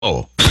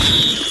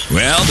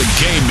Well, the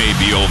game may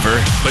be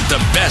over, but the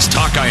best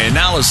Hawkeye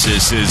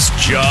analysis is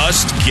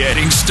just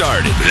getting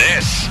started.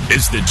 This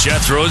is the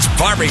Jethro's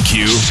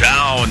Barbecue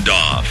Sound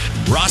Off.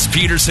 Ross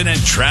Peterson and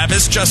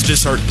Travis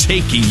Justice are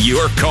taking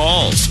your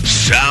calls.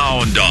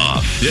 Sound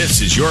Off.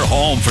 This is your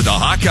home for the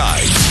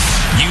Hawkeyes.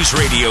 News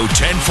Radio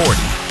 1040.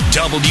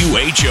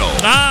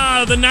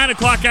 WHO. The 9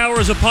 o'clock hour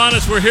is upon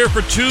us. We're here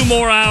for 2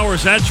 more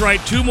hours. That's right,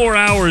 2 more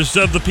hours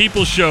of the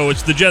People's Show.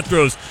 It's the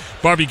Jethro's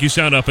Barbecue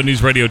Sound Off on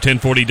News Radio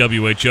 1040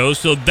 WHO.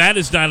 So that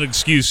is not an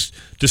excuse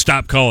to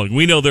stop calling.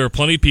 We know there are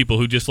plenty of people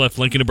who just left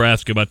Lincoln,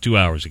 Nebraska about 2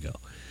 hours ago.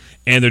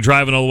 And they're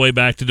driving all the way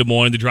back to Des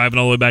Moines. They're driving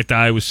all the way back to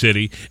Iowa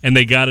City. And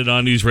they got it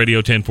on News Radio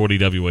 1040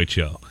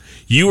 WHO.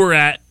 You were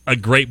at a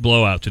great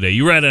blowout today.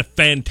 You were at a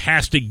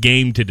fantastic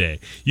game today.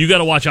 You got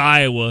to watch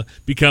Iowa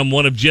become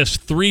one of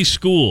just 3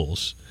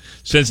 schools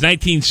since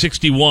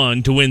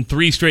 1961 to win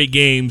 3 straight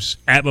games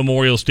at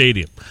Memorial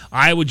Stadium.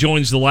 Iowa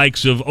joins the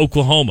likes of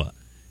Oklahoma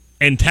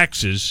and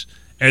Texas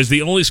as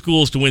the only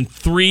schools to win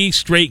 3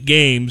 straight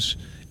games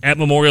at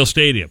Memorial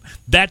Stadium.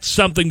 That's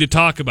something to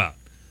talk about.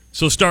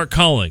 So start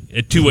calling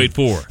at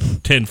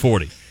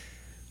 284-1040.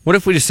 What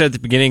if we just said at the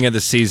beginning of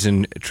the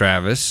season,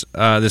 Travis,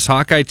 this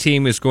Hawkeye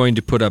team is going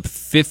to put up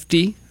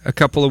 50 a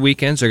couple of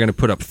weekends. They're going to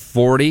put up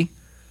 40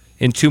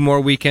 in 2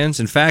 more weekends.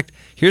 In fact,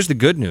 here's the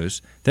good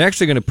news. They're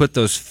actually going to put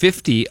those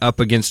 50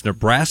 up against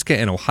Nebraska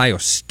and Ohio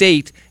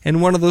State,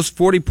 and one of those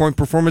 40-point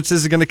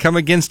performances is going to come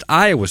against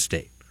Iowa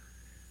State.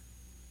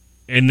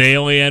 And they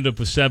only end up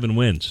with 7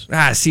 wins.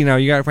 See, now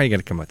you got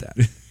to come with that.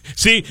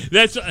 See,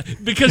 that's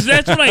because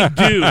that's what I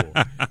do.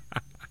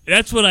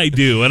 That's what I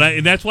do,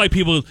 and that's why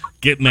people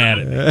get mad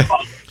at me.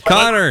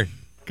 Connor,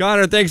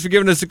 thanks for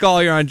giving us a call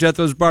here on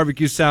Jethro's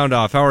Barbecue Sound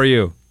Off. How are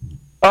you?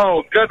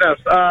 Oh, goodness.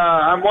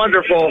 I'm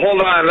wonderful.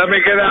 Hold on. Let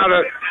me get out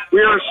of...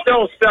 We are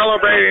still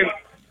celebrating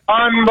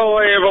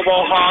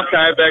unbelievable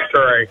Hawkeye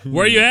victory.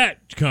 Where you at,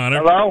 Connor?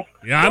 Hello?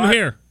 Yeah, I'm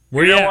here.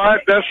 Where you you know at?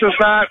 what? This is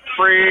not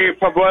free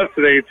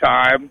publicity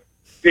time,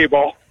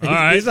 people. All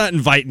right. He's not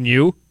inviting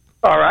you.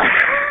 All right.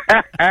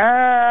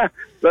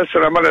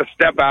 Listen, I'm going to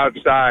step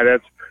outside.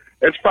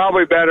 It's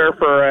probably better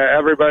for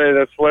everybody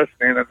that's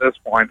listening at this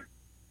point.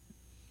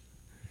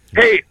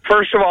 Hey,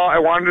 first of all, I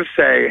wanted to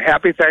say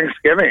Happy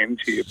Thanksgiving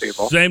to you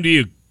people. Same to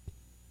you.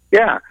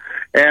 Yeah.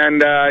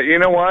 And you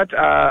know what?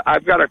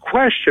 I've got a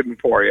question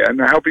for you,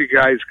 and I hope you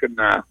guys can,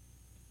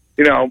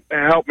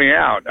 help me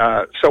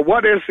out. So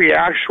what is the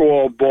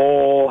actual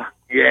bowl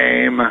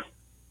game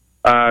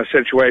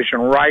situation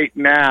right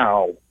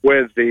now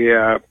with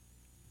the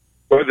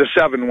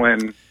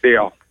 7-win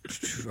deal?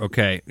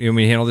 Okay. You want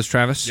me to handle this,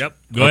 Travis? Yep.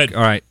 Go ahead.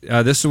 All right.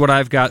 This is what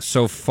I've got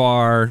so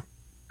far,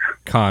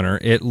 Connor.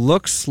 It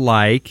looks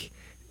like...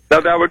 No,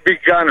 that would be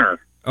Gunner.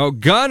 Oh,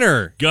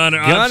 Gunner.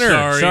 I'm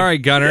sorry. Sorry,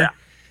 Gunner. Yeah.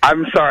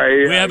 I'm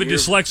sorry. We have a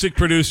dyslexic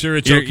producer.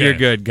 It's okay. okay. You're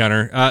good,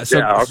 Gunner.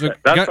 Okay.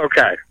 That's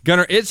okay.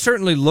 Gunner, it's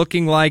certainly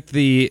looking like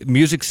the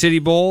Music City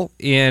Bowl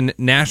in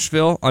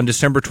Nashville on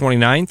December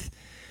 29th,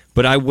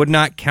 but I would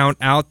not count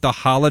out the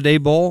Holiday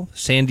Bowl,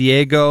 San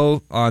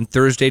Diego, on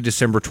Thursday,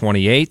 December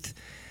 28th.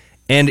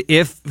 And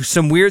if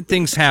some weird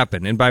things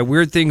happen, and by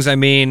weird things I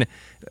mean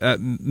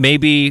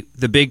maybe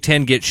the Big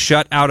Ten gets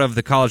shut out of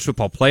the college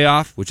football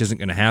playoff, which isn't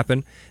going to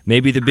happen.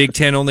 Maybe the Big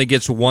Ten only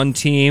gets 1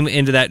 team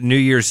into that New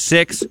Year's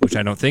Six, which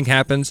I don't think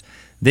happens.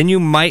 Then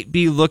you might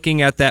be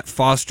looking at that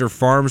Foster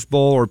Farms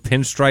Bowl or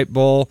Pinstripe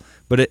Bowl.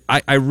 But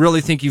I really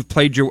think you've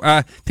played your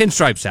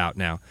Pinstripe's out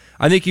now.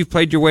 I think you've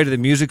played your way to the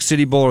Music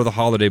City Bowl or the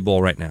Holiday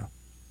Bowl right now.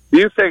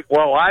 You think,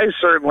 well, I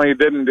certainly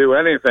didn't do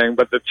anything,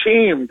 but the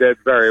team did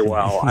very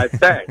well, I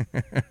think,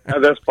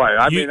 at this point.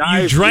 You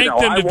drank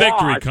them to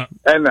victory.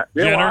 And,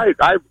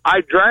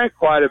 I drank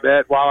quite a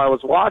bit while I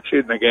was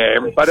watching the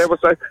game, but it was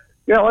like,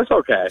 it's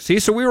okay. See,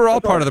 so we were all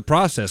part of the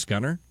process,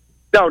 Gunner.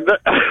 No.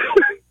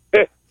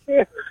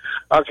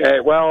 Okay,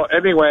 well,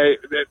 anyway,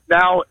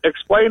 now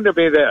explain to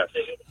me this.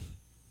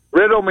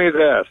 Riddle me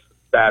this,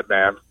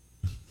 Batman.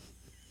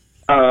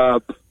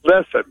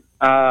 Listen.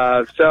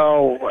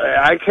 So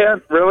I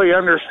can't really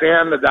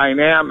understand the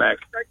dynamic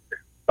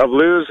of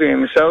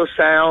losing so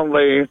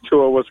soundly to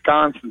a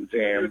Wisconsin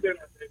team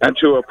and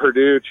to a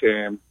Purdue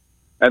team,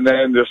 and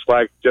then just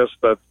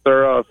the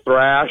thorough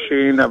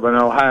thrashing of an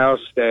Ohio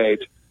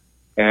State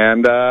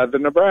and the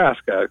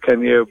Nebraska.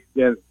 Can you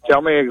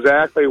tell me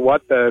exactly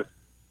what do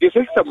you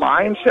think the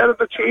mindset of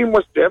the team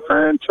was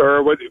different,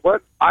 or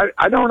what?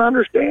 I don't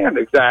understand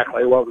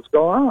exactly what was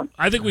going on.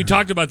 I think we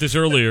talked about this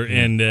earlier,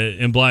 and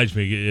oblige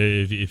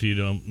me if you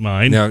don't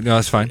mind. No,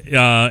 that's fine.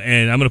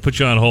 And I'm going to put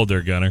you on hold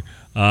there, Gunner.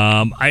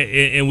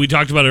 And we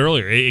talked about it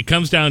earlier. It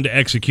comes down to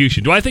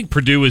execution. Do I think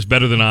Purdue is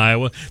better than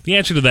Iowa? The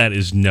answer to that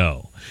is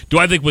no. Do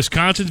I think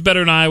Wisconsin's better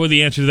than Iowa?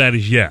 The answer to that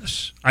is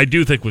yes. I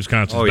do think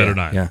Wisconsin's better than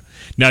Iowa. Yeah.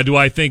 Now, do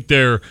I think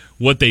they're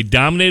what they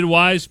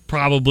dominated-wise?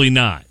 Probably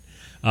not.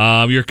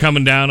 You're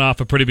coming down off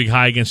a pretty big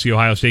high against the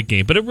Ohio State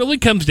game, but it really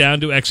comes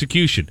down to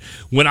execution.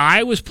 When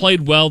Iowa's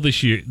played well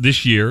this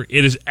year,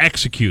 it is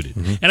executed.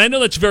 Mm-hmm. And I know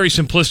that's very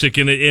simplistic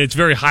and it's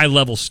very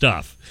high-level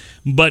stuff,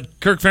 But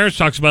Kirk Ferentz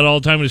talks about it all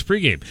the time in his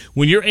pregame.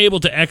 When you're able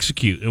to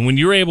execute and when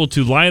you're able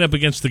to line up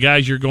against the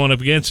guys you're going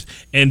up against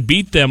and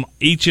beat them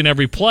each and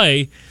every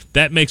play,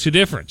 that makes a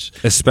difference.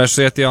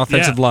 Especially at the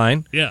offensive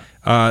line. Yeah.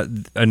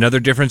 Another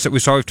difference that we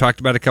saw, we've talked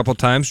about a couple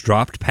times,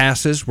 dropped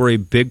passes were a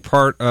big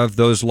part of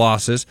those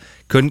losses.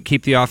 Couldn't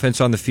keep the offense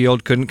on the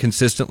field, couldn't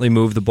consistently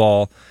move the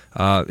ball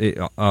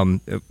on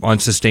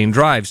sustained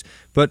drives.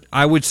 But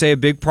I would say a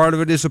big part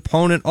of it is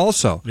opponent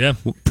also. Yeah.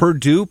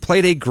 Purdue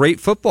played a great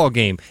football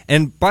game.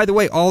 And by the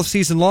way, all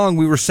season long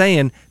we were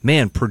saying,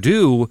 man,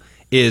 Purdue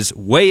is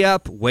way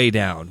up, way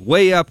down,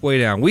 way up, way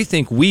down. We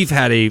think we've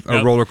had a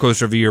roller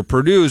coaster of a year.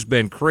 Purdue's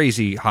been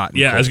crazy hot.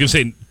 Yeah, I was going to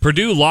say,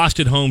 Purdue lost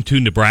at home to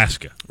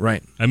Nebraska.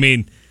 Right. I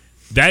mean,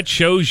 that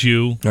shows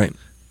you. Right.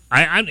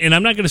 And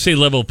I'm not going to say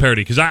level of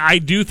parity because I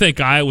do think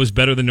Iowa's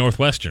better than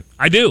Northwestern.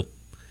 I do.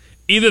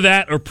 Either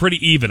that or pretty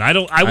even. I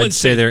wouldn't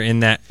say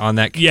they're on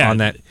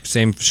that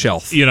same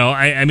shelf. You know,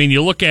 I mean,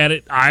 you look at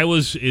it.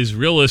 Iowa's is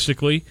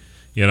realistically,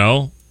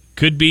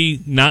 could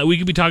be not. We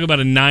could be talking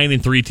about a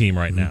 9-3 team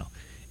right now.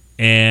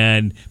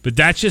 But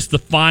that's just the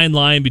fine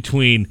line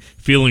between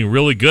feeling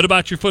really good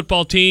about your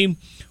football team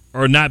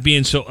or not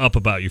being so up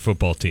about your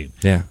football team.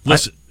 Yeah.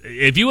 Listen,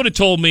 if you would have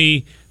told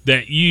me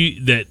that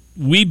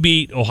we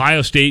beat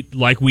Ohio State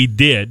like we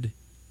did,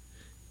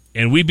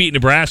 and we beat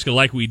Nebraska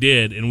like we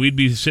did, and we'd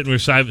be sitting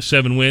with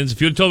 7 wins,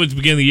 if you would have told me at the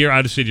beginning of the year,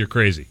 I'd have said you're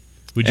crazy.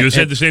 Would you have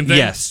said the same thing?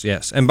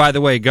 Yes. And by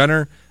the way,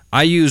 Gunner,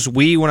 I use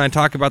we when I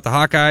talk about the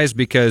Hawkeyes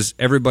because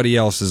everybody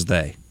else is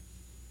they.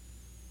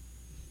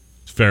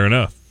 Fair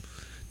enough.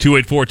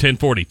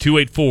 284-1040.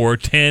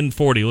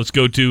 284-1040. Let's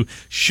go to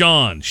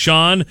Sean.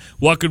 Sean,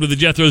 welcome to the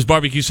Jethro's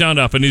Barbecue Sound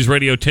Off on News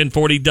Radio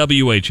 1040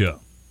 WHO.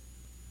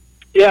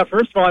 Yeah,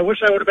 first of all, I wish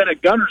I would have been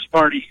at Gunner's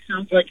party.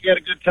 Sounds like he had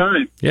a good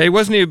time. Yeah, he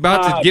wasn't even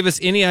about to give us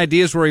any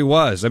ideas where he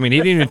was. I mean, he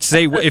didn't even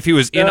say if he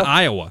was in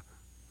Iowa.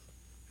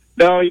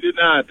 No, he did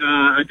not.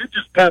 I did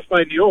just pass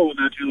by Neola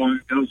not too long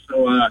ago,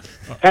 so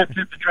hat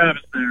tip to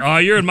Travis there. Oh,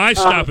 you're in my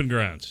stopping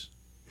grounds.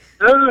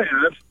 Oh,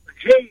 yeah.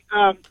 Hey, you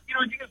guys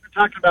were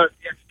talking about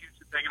the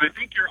execution thing, and I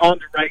think you're on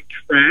the right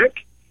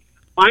track.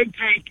 My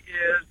take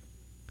is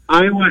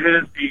Iowa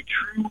has a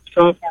true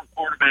sophomore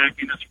quarterback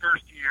in his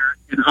first year,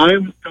 and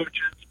Iowa's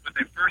coaches with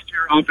a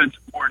first-year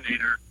offensive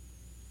coordinator,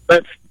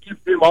 let's give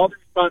him all the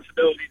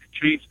responsibility to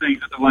change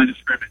things at the line of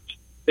scrimmage.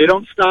 They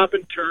don't stop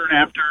and turn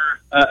after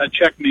a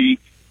check me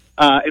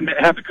and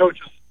have the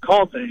coaches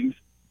call things.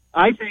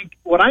 I think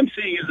what I'm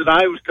seeing is that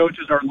Iowa's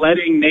coaches are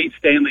letting Nate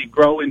Stanley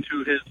grow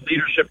into his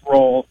leadership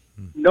role,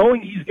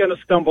 knowing he's going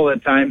to stumble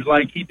at times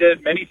like he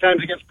did many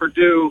times against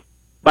Purdue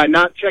by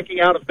not checking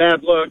out of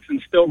bad looks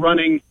and still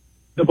running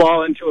the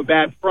ball into a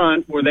bad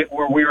front where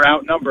we were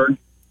outnumbered.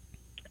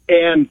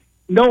 And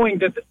knowing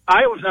that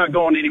Iowa's not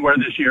going anywhere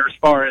this year as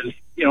far as,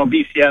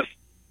 BCS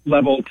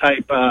level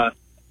type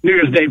New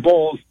Year's Day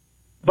bowls,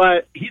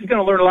 but he's going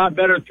to learn a lot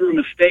better through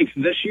mistakes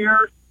this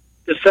year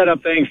to set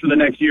up things for the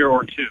next year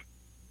or two.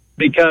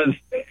 Because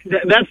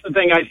that's the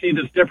thing I see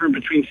that's different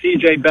between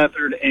C.J.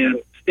 Beathard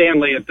and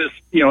Stanley at this,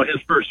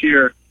 his first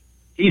year.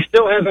 He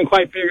still hasn't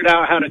quite figured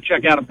out how to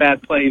check out of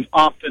bad plays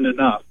often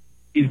enough.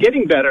 He's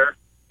getting better,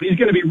 but he's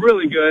going to be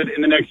really good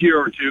in the next year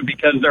or two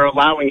because they're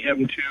allowing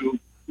him to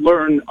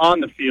learn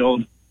on the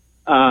field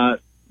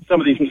some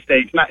of these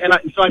mistakes.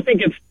 So I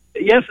think it's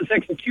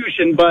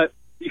execution, but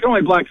you can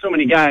only block so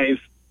many guys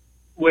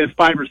with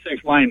 5 or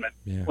 6 linemen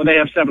when they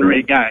have 7 or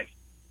 8 guys.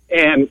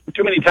 And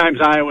too many times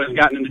Iowa has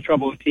gotten into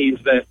trouble with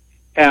teams that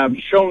have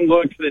shown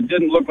looks that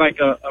didn't look like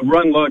a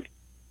run look,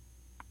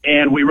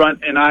 and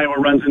Iowa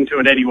runs into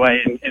it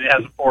anyway, and it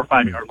has a 4 or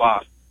 5 yard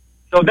loss.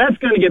 So that's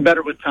going to get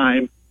better with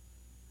time.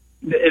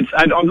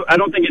 I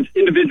don't think it's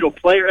individual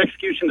player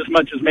execution as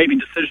much as maybe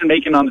decision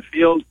making on the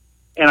field.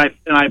 And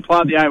I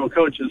applaud the Iowa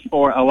coaches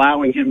for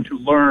allowing him to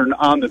learn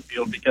on the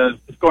field because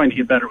it's going to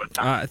get better with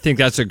time. I think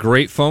that's a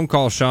great phone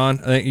call, Sean.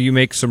 I think you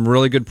make some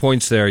really good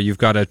points there. You've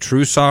got a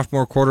true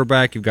sophomore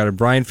quarterback. You've got a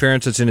Brian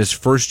Ferentz that's in his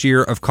first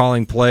year of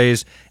calling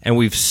plays, and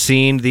we've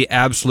seen the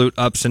absolute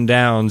ups and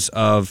downs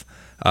of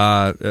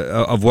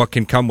what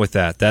can come with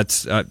that.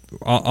 That's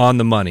on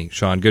the money,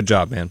 Sean. Good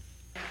job, man.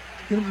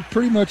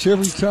 Pretty much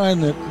every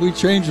time that we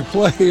change a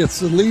play,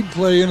 it's the lead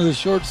play into the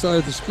short side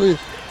of the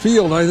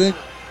field. I think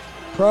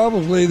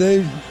probably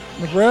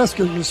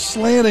Nebraska was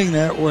slanting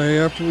that way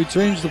after we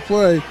changed the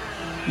play.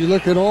 You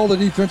look at all the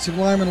defensive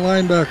linemen,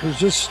 linebackers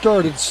just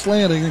started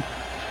slanting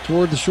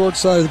toward the short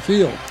side of the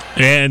field.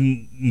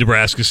 And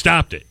Nebraska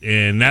stopped it.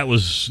 And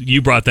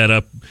you brought that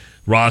up,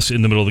 Ross,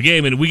 in the middle of the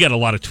game. And we got a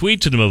lot of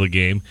tweets in the middle of the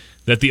game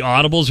that the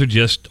audibles are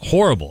just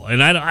horrible.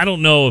 And I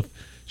don't know if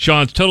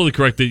Sean's totally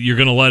correct that you're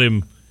going to let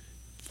him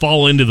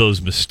fall into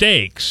those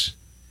mistakes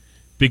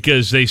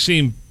because they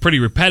seem pretty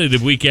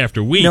repetitive week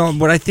after week. No,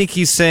 what I think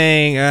he's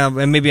saying,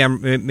 and maybe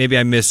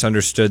I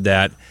misunderstood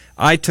that.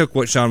 I took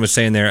what Sean was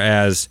saying there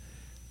as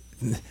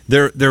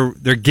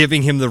they're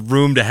giving him the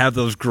room to have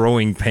those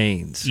growing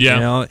pains.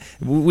 Yeah.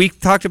 We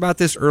talked about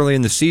this early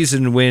in the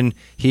season when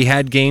he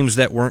had games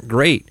that weren't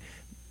great.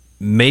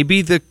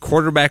 Maybe the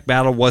quarterback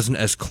battle wasn't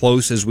as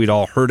close as we'd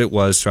all heard it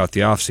was throughout the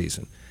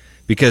offseason.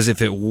 Because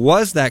if it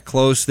was that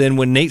close, then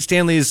when Nate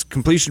Stanley's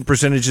completion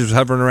percentage is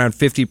hovering around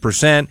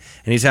 50% and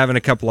he's having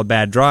a couple of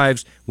bad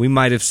drives, we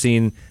might have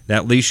seen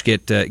that leash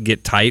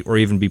get tight or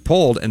even be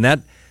pulled, and that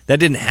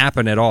didn't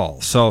happen at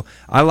all. So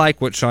I like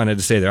what Sean had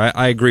to say there.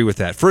 I agree with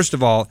that. First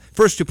of all,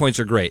 first 2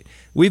 points are great.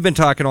 We've been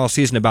talking all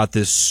season about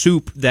this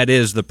soup that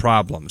is the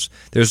problems.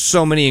 There's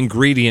so many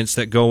ingredients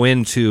that go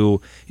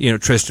into,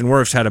 Tristan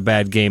Wirfs had a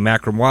bad game.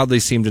 Akram Wadley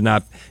seemed to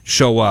not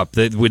show up.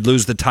 That would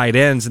lose the tight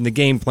ends in the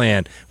game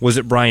plan. Was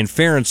it Brian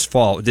Ferentz'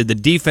 fault? Did the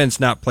defense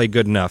not play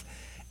good enough?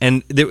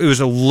 And it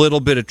was a little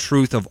bit of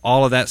truth of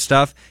all of that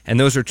stuff, and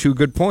those are 2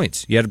 good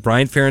points. You had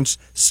Brian Ferentz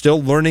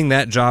still learning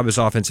that job as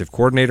offensive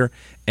coordinator,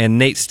 and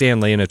Nate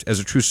Stanley as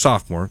a true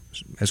sophomore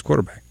as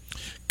quarterback.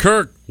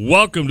 Kirk,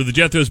 welcome to the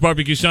Jethro's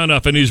Barbecue Sound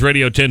Off on News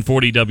Radio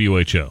 1040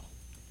 WHO.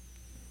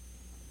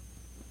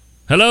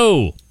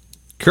 Hello.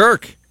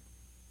 Kirk.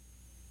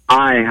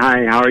 Hi,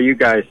 how are you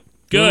guys?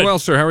 Good. Doing well,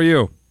 sir. How are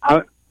you?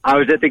 I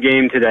was at the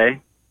game today.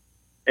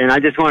 And I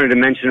just wanted to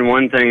mention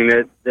one thing,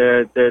 that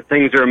the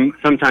things are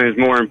sometimes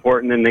more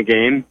important than the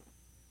game.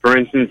 For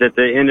instance, at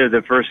the end of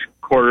the first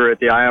quarter at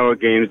the Iowa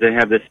games, they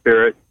have the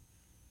Spirit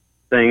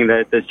thing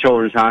at the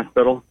Children's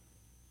Hospital.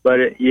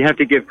 But you have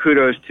to give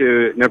kudos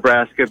to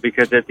Nebraska,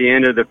 because at the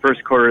end of the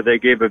first quarter, they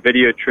gave a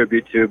video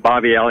tribute to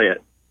Bobby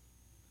Elliott.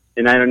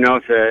 And I don't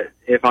know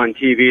if on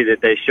TV that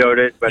they showed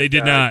it, but they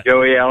did not.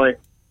 Joey Elliott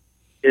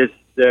is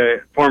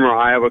the former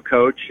Iowa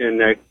coach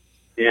and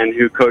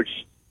who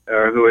coached,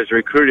 or who was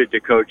recruited to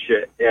coach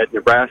at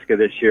Nebraska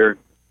this year,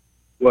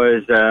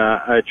 was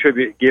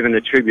given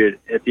a tribute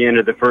at the end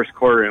of the first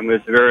quarter, and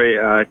was very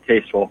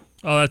tasteful.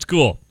 Oh, that's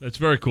cool. That's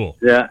very cool.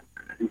 Yeah,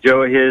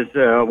 Joey, his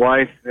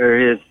wife, or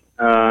his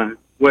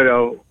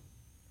widow,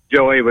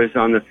 Joey, was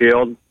on the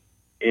field,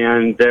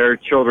 and their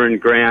children,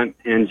 Grant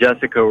and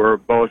Jessica, were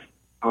both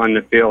on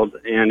the field,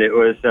 and it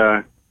was.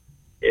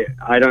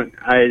 I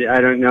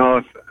don't know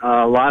if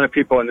a lot of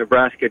people in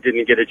Nebraska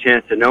didn't get a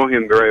chance to know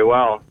him very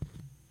well,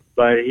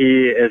 but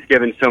he has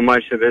given so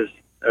much of his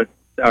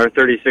our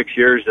 36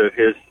 years of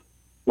his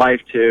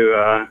life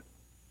to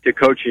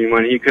coaching,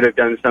 when he could have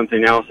done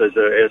something else as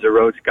a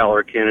Rhodes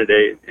Scholar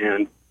candidate,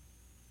 and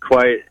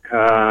quite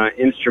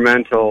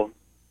instrumental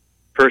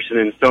person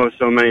in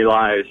so many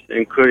lives,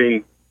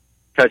 including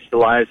touched the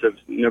lives of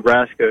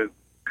Nebraska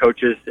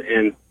coaches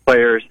and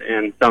players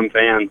and some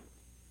fans.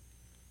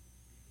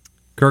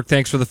 Kirk,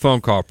 thanks for the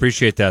phone call.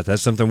 Appreciate that.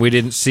 That's something we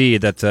didn't see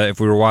that if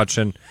we were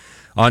watching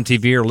on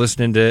TV or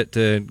listening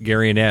to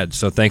Gary and Ed.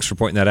 So thanks for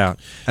pointing that out.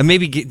 And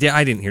maybe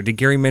I didn't hear. Did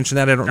Gary mention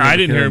that? I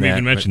didn't hear him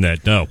even mention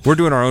that. No. We're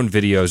doing our own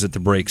videos at the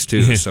breaks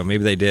too, so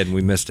maybe they did and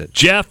we missed it.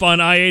 Jeff on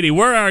I-80.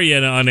 Where are you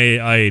on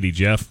I-80,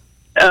 Jeff?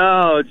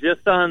 Oh,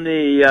 just on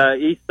the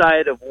east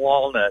side of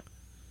Walnut.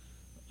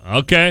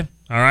 Okay.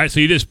 All right. So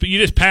you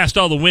just passed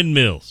all the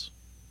windmills.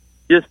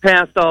 Just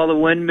past all the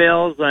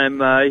windmills. I'm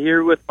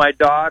here with my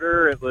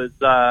daughter. It was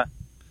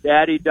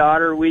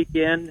daddy-daughter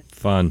weekend.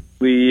 Fun.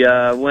 We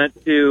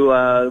went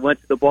to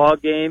the ball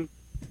game.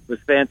 It was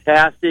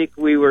fantastic.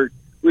 We were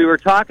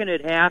talking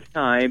at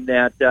halftime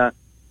that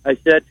I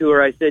said to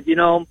her,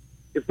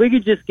 if we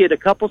could just get a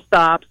couple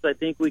stops, I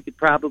think we could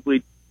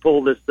probably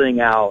pull this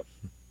thing out.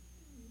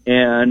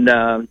 And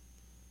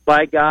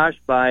by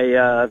the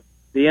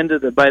end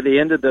of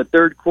the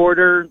third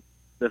quarter,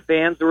 the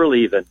fans were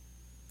leaving.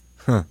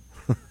 Huh.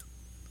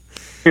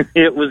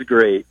 It was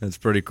great. That's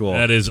pretty cool.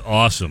 That is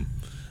awesome.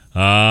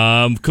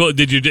 Cool.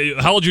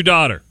 How old's your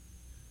daughter?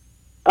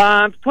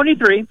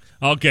 23.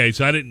 Okay,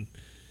 so I didn't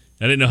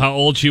know how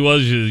old she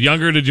was. She was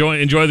younger to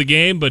enjoy the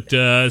game, but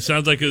it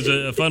sounds like it was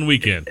a fun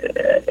weekend.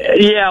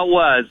 Yeah, it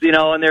was.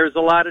 And there was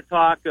a lot of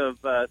talk of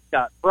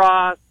Scott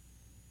Frost.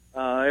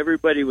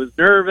 Everybody was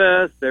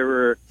nervous. There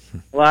were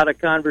a lot of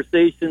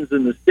conversations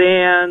in the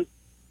stands,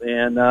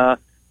 and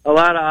a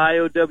lot of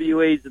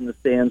IOWAs in the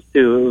stands,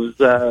 too. It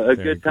was a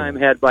good time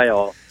had by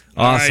all. Awesome,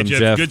 all right,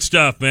 Jeff. Good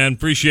stuff, man.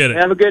 Appreciate it.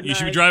 Have a good night. You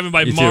should be driving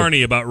by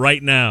Marnie about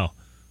right now.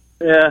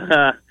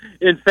 Yeah.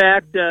 In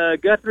fact,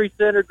 Guthrie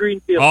Center,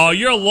 Greenfield. Oh,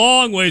 you're a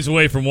long ways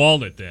away from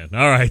Walnut, then.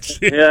 All right.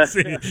 Yeah.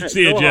 See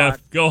you, Jeff.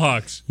 Hawks. Go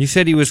Hawks. He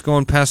said he was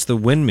going past the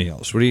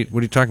windmills. What are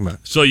you talking about?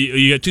 So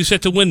you got two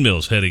sets of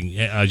windmills heading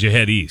as you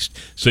head east.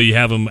 So you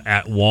have them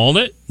at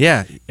Walnut.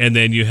 Yeah. And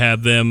then you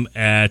have them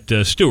at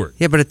Stewart.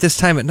 Yeah, but at this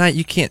time at night,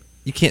 you can't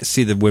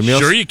see the windmills.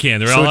 Sure you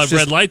can. They all have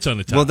red lights on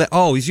the top.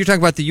 Well, you're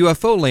talking about the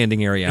UFO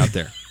landing area out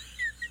there.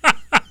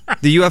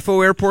 The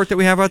UFO airport that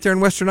we have out there in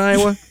western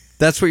Iowa?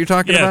 That's what you're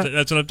talking about? Yeah,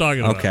 that's what I'm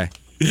talking about. Okay.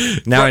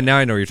 Now I know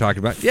what you're talking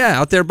about. Yeah,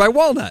 out there by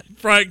Walnut.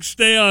 Frank,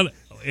 stay on.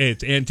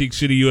 It's Antique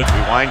City, USA.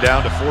 We wind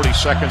down to 40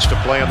 seconds to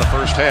play in the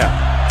first half.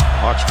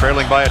 Hawks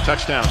trailing by a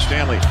touchdown.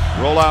 Stanley,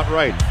 roll out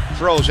right.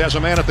 Throws, has a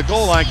man at the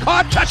goal line.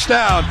 Caught,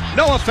 touchdown!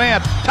 Noah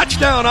Fant,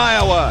 touchdown,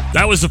 Iowa!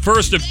 That was the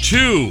first of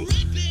two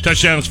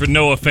touchdowns for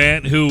Noah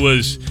Fant, who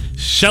was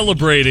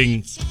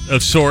celebrating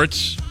of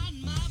sorts.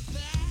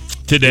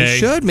 today. He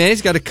should, man.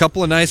 He's got a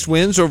couple of nice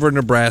wins over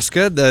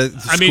Nebraska, the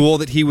school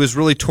that he was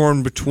really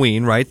torn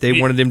between, right? They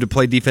wanted him to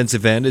play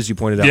defensive end, as you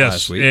pointed out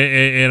last week.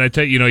 And I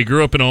tell you, he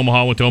grew up in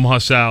Omaha, went to Omaha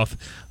South,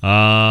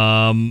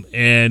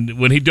 and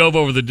when he dove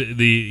over he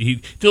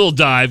did a little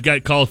dive,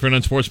 got called for an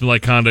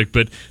unsportsmanlike conduct,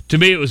 but to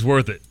me it was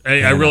worth it.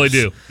 I really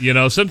do.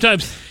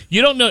 Sometimes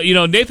you don't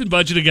know. Nathan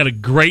Budgeon got a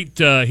great.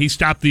 He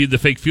stopped the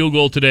fake field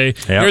goal today.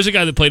 Yep. There's a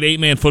guy that played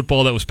 8-man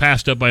football that was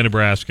passed up by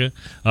Nebraska.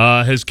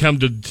 Has come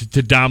to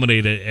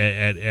dominate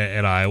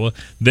at Iowa.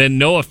 Then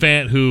Noah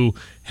Fant, who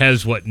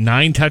has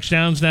 9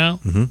 touchdowns now,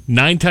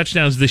 9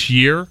 touchdowns this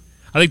year.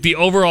 I think the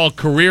overall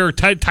career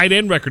tight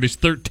end record is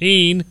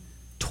 13.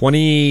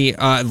 20,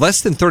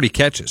 less than 30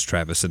 catches,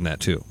 Travis, in that,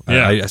 too.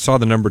 Yeah. I saw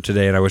the number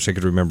today, and I wish I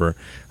could remember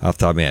off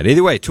the top of my head.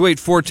 Either way,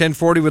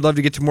 284-1040. We'd love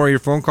to get to more of your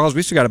phone calls.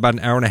 We still got about an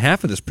hour and a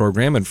half of this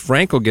program, and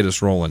Frank will get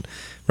us rolling.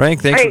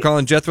 Frank, thanks for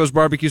calling Jethro's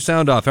Barbecue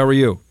Sound Off. How are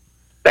you?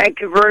 Thank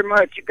you very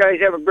much. You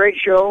guys have a great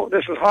show.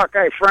 This is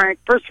Hawkeye Frank.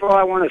 First of all,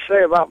 I want to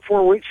say about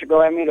 4 weeks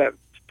ago, I made a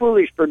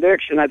foolish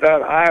prediction. I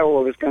thought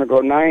Iowa was going to go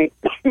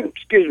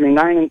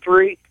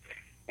 9-3.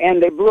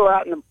 And they blew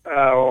out in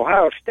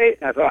Ohio State,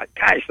 and I thought,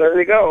 gosh, there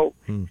they go.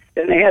 Then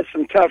they had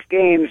some tough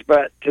games,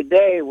 but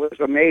today was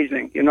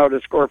amazing. To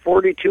score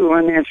 42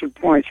 unanswered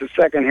points the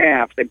second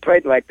half. They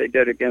played like they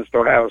did against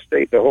Ohio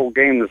State the whole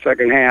game the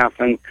second half.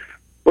 And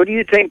what do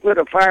you think lit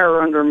a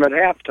fire under them at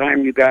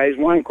halftime, you guys?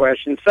 One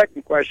question.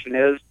 Second question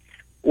is,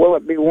 will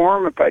it be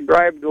warm if I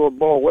drive to a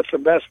bowl? What's the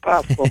best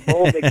possible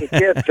bowl they could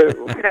get to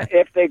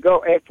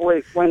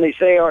when they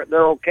say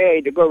they're okay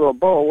to go to a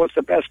bowl? What's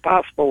the best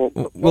possible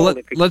bowl? Well,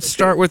 let's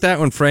start with that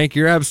one, Frank.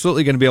 You're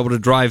absolutely going to be able to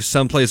drive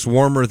someplace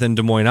warmer than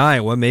Des Moines,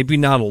 Iowa. Maybe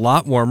not a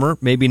lot warmer.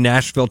 Maybe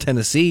Nashville,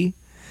 Tennessee.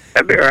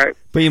 That'd be all right.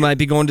 But you might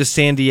be going to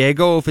San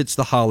Diego if it's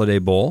the Holiday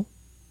Bowl.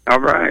 All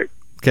right.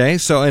 Okay,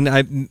 so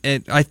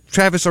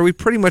Travis, are we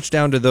pretty much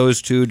down to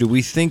those two? Do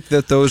we think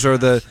that those are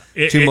the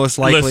two most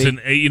likely?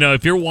 Listen,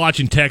 if you're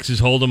watching Texas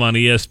Hold'em on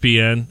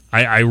ESPN,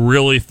 I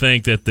really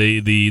think that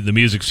the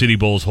Music City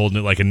Bowl is holding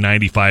it like a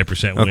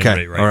 95% win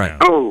rate right now.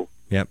 Oh,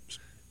 yep.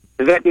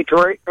 Is that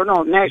Detroit? Oh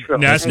no, Nashville.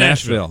 That's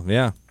Nashville.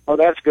 Yeah. Oh,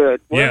 that's good.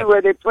 Well, yeah.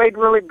 Anyway, they played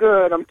really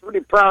good. I'm pretty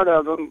proud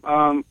of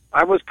them.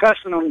 I was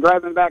cussing them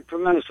driving back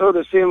from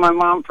Minnesota, seeing my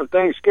mom for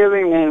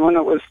Thanksgiving, and when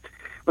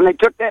they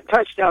took that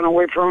touchdown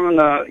away from them,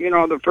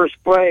 the first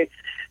play,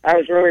 I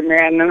was really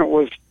mad, and then it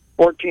was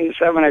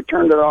 14-7. I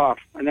turned it off.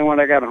 And then when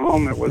I got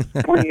home, it was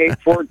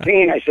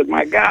 28-14. I said,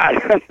 my God.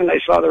 And I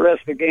saw the rest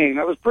of the game.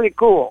 That was pretty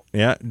cool.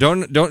 Yeah,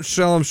 don't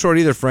sell them short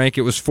either, Frank.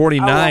 It was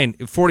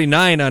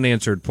 49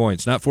 unanswered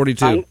points, not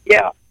 42.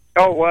 Yeah.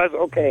 Oh, it was?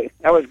 Okay.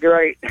 That was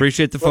great.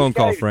 Appreciate the phone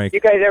call, Frank. You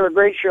guys have a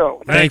great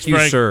show. Thanks, you,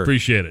 Frank. sir.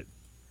 Appreciate it.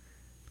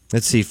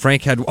 Let's see.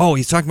 Frank had. Oh,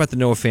 he's talking about the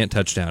Noah Fant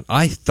touchdown.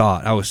 I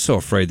was so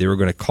afraid they were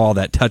going to call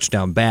that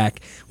touchdown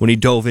back when he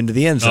dove into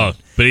the end zone. Oh,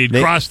 but he'd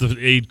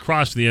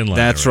crossed the end line.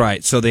 That's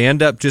right. So they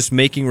end up just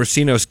making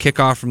Racino's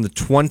kickoff from the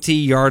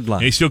 20-yard line.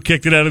 And he still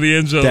kicked it out of the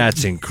end zone.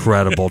 That's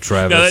incredible,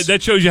 Travis. Now,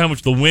 that shows you how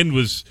much the wind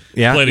was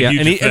playing a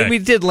huge effect. And we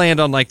did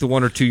land on like the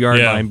 1 or 2 yard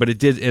line, but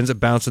it ends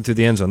up bouncing through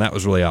the end zone. That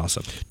was really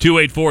awesome.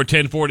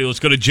 284-1040. Let's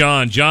go to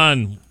John.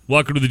 John,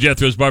 welcome to the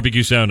Jethro's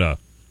Barbecue Sound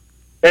Off.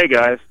 Hey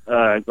guys,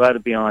 glad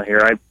to be on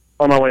here.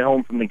 On my way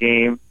home from the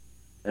game,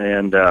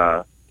 and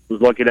was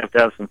lucky enough to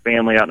have some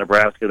family out in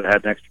Nebraska that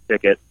had an extra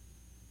ticket.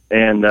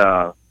 And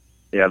the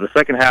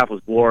second half was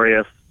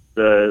glorious.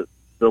 The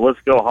 "Let's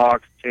Go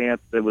Hawks"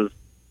 chant, it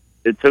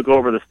took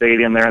over the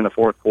stadium there in the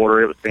fourth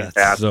quarter. It was fantastic.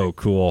 That's so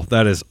cool.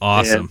 That is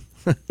awesome.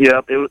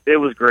 Yep, it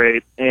was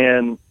great.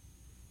 And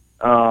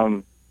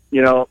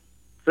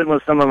sitting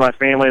with some of my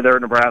family, they're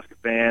Nebraska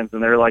fans,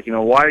 and they're like,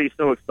 why are you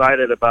so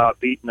excited about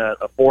beating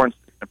a 4-6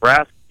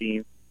 Nebraska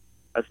team?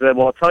 I said,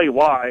 well, I'll tell you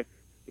why.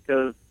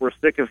 Because we're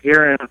sick of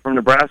hearing from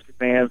Nebraska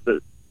fans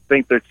that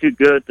think they're too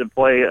good to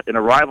play in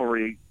a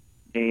rivalry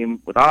game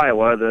with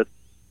Iowa, that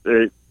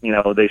they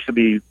should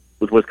be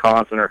with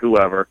Wisconsin or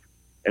whoever.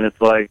 And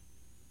it's like,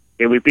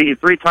 okay, we beat you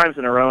 3 times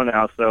in a row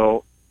now,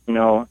 so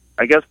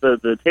I guess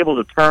the tables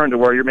have turned to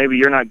where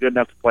you're not good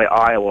enough to play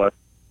Iowa,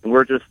 and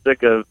we're just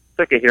sick of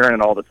hearing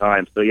it all the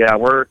time. So yeah,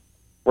 we're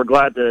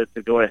glad to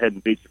go ahead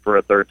and beat you for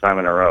a 3rd time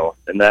in a row,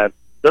 and that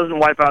doesn't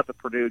wipe out the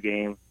Purdue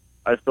game.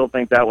 I still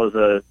think that was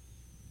a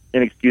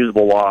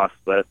inexcusable loss,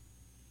 but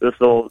this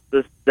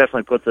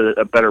definitely puts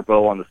a better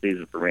bow on the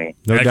season for me.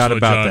 No doubt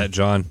about that,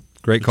 John.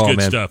 Great call, good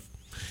man. Stuff.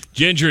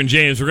 Ginger and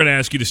James, we're going to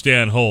ask you to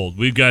stay on hold.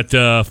 We've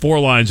got 4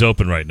 lines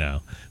open right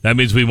now. That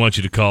means we want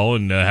you to call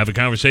and have a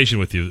conversation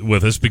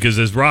with us, because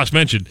as Ross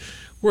mentioned,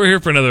 we're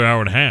here for another hour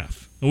and a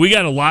half. And we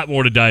got a lot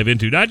more to dive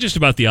into, not just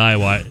about the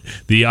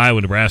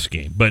Iowa-Nebraska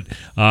game, but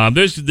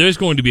there's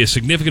going to be a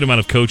significant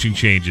amount of coaching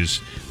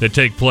changes that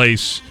take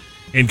place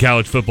in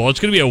college football. It's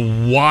going to be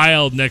a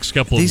wild next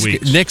couple of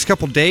weeks. Next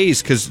couple of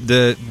days, because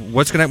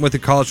what's going to happen with the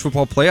college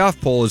football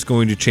playoff poll is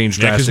going to change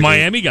drastically. Because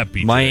Miami got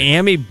beat.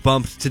 Miami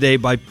bumped today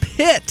by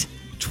Pitt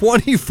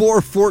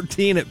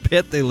 24-14 at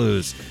Pitt, they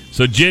lose.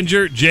 So,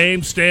 Ginger,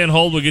 James, stay on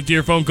hold. We'll get to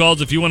your phone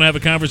calls if you want to have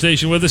a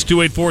conversation with us.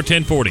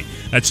 284-1040.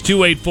 That's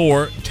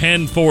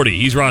 284-1040.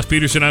 He's Ross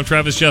Peterson. I'm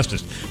Travis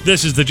Justice.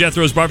 This is the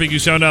Jethro's Barbecue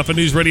Sound Off on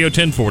News Radio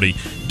 1040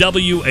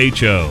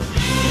 WHO.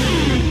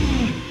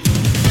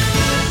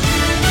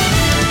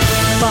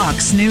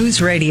 Fox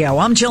News Radio.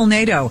 I'm Jill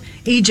Nato.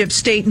 Egypt's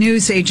state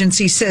news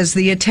agency says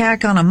the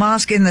attack on a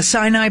mosque in the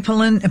Sinai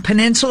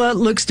Peninsula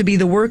looks to be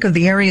the work of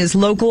the area's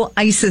local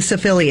ISIS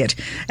affiliate.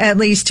 At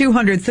least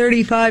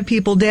 235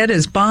 people dead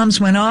as bombs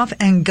went off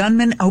and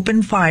gunmen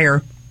opened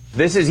fire.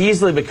 This is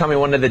easily becoming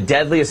one of the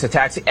deadliest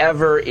attacks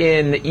ever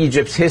in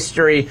Egypt's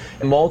history.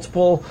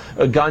 Multiple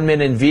gunmen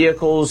and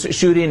vehicles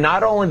shooting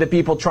not only the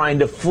people trying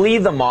to flee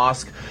the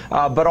mosque,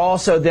 but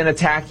also then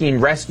attacking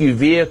rescue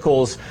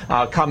vehicles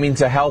coming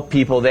to help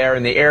people there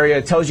in the area.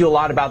 It tells you a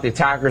lot about the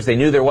attackers. They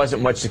knew there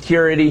wasn't much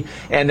security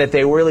and that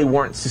they really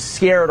weren't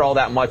scared all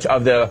that much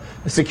of the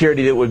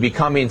security that would be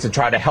coming to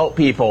try to help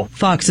people.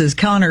 Fox's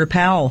Connor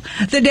Powell.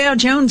 The Dow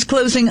Jones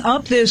closing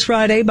up this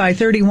Friday by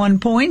 31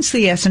 points.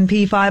 The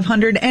S&P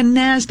 500 and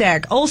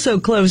NASDAQ also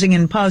closing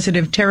in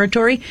positive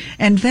territory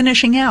and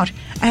finishing out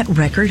at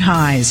record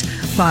highs.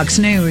 Fox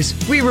News.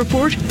 We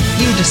report,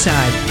 you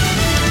decide.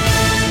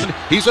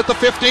 He's at the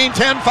 15,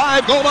 10,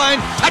 5, goal line.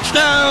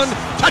 Touchdown!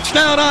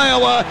 Touchdown,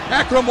 Iowa.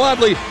 Akram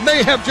Wadley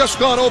may have just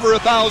gone over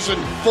 1,000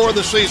 for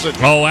the season.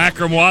 Oh,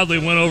 Akram Wadley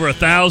went over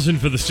 1,000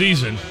 for the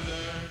season.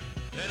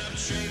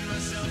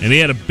 And he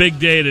had a big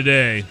day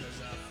today.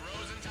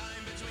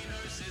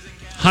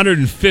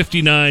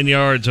 159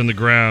 yards on the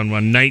ground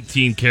on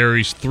 19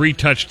 carries, 3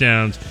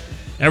 touchdowns.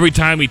 Every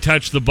time he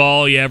touched the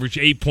ball, he averaged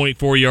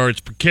 8.4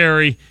 yards per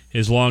carry,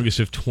 his longest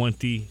of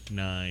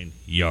 29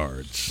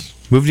 yards.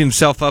 Moved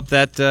himself up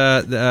that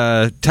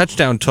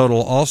touchdown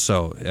total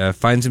also.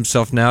 Finds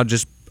himself now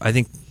just, I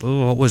think,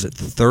 what was it,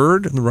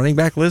 third in the running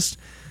back list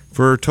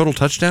for total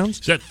touchdowns?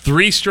 Is that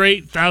 3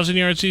 straight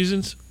 1,000-yard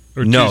seasons?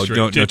 Or no,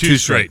 two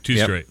straight. Two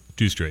straight.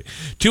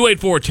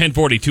 284-1040,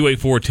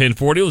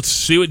 284-1040. Let's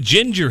see what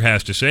Ginger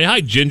has to say. Hi,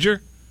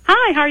 Ginger.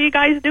 Hi, how are you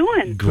guys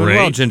doing? Great.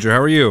 Well, Ginger,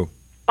 how are you?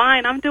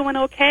 Fine, I'm doing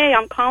okay.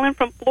 I'm calling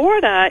from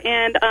Florida,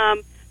 and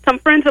some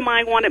friends of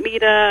mine wanted me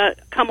to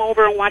come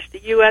over and watch the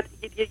UCF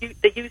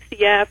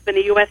and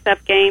the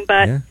USF game,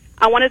 but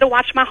I wanted to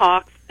watch my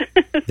Hawks.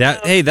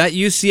 That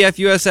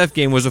UCF-USF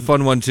game was a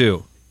fun one,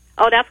 too.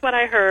 Oh, that's what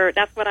I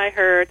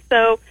heard.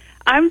 So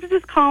I'm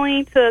just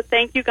calling to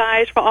thank you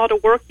guys for all the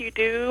work you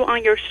do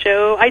on your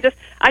show. I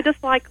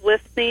just like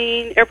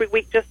listening every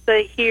week just to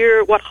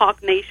hear what's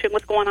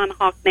going on in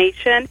Hawk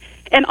Nation.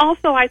 And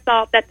also I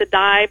thought that the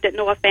dive that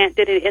Noah Fant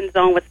did in the end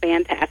zone was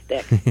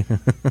fantastic.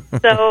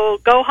 So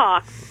go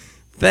Hawks.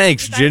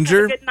 Thanks,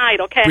 Ginger. Have a good night,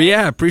 okay?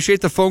 Yeah,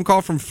 appreciate the phone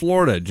call from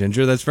Florida,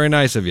 Ginger. That's very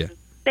nice of you.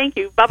 Thank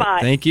you. Bye-bye.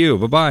 Thank you.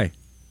 Bye-bye.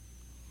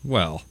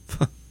 Well,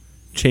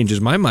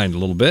 changes my mind a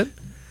little bit.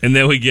 And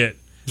then we get...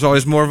 There's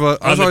always more of a...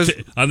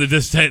 On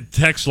the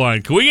text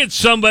line, can we get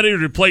somebody to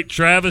replace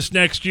Travis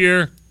next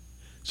year?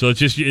 So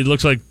it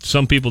looks like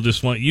some people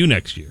just want you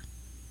next year.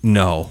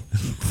 No,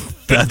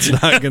 that's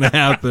not going to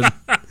happen.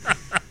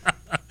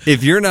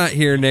 If you're not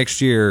here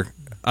next year,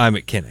 I'm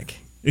at Kinnick.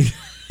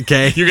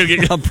 Okay, you're gonna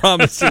get. I'll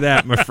promise you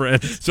that, my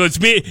friend. So it's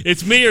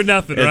me or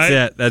nothing,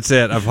 right? That's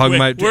it. I've hung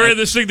We're in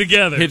this thing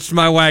together. Hitched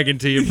my wagon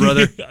to you,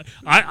 brother.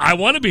 I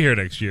want to be here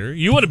next year.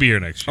 You want to be here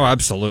next year? Oh,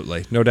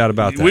 absolutely, no doubt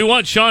about that. We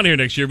want Sean here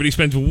next year, but he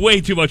spends way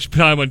too much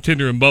time on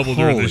Tinder and Bumble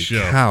during this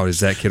show. How is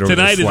that kid over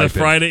Tonight there swiping? is a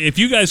Friday. If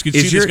you guys could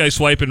see this guy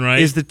swiping right,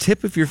 is the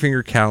tip of your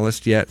finger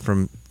calloused yet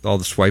from all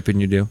the swiping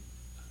you do?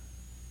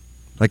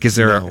 Like, is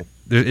there? No.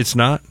 It's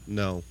not.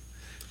 No,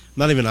 I'm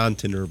not even on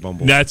Tinder or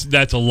Bumble. That's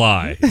a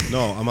lie.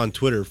 No, I'm on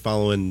Twitter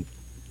following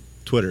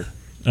Twitter.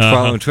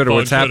 Following Twitter.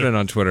 What's happening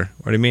on Twitter?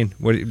 What do you mean?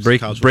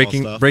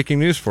 Breaking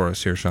news for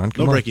us here, Sean.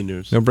 Come on. Breaking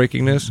news. No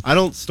breaking news? I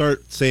don't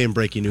start saying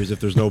breaking news if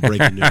there's no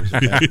breaking news.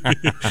 Okay?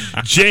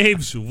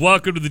 James,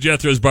 welcome to the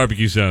Jethro's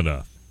Barbecue Sound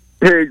Off.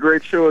 Hey,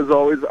 great show as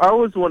always. I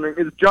was wondering,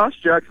 is Josh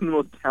Jackson the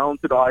most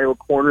talented Iowa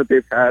corner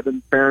they've had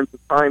in parents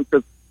of time?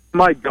 Because,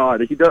 my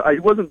God, he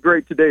wasn't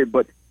great today,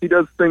 but he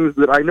does things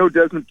that I know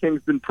Desmond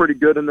King's been pretty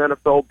good in the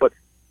NFL, but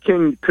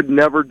King could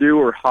never do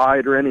or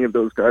hide or any of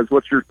those guys.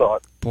 What's your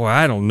thought? Boy,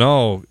 I don't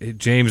know,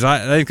 James. I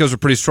think those are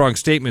pretty strong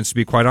statements, to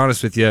be quite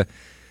honest with you.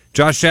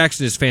 Josh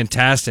Jackson is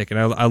fantastic, and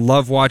I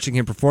love watching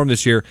him perform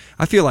this year.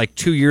 I feel like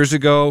 2 years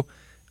ago,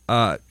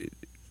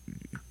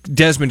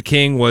 Desmond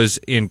King was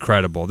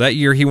incredible. That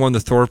year he won the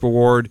Thorpe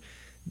Award.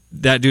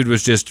 That dude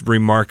was just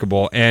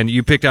remarkable. And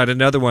you picked out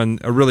another one,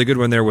 a really good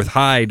one there with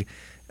Hyde.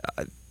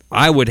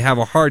 I would have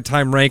a hard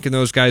time ranking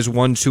those guys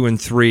 1, 2, and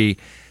 3.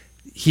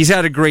 He's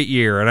had a great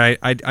year, and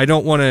I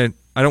don't want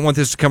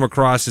this to come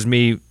across as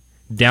me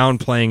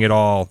downplaying at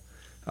all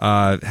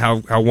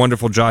how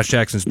wonderful Josh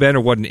Jackson's been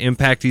or what an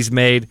impact he's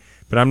made.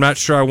 But I'm not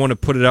sure I want to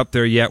put it up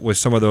there yet with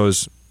some of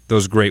those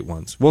great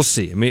ones. We'll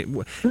see. I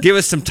mean, give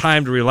us some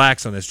time to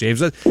relax on this,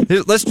 James.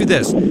 Let's do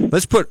this.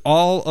 Let's put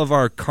all of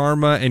our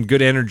karma and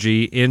good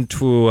energy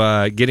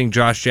into getting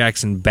Josh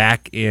Jackson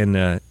back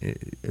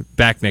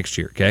next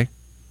year. Okay.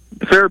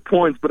 fair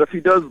points, but if he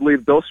does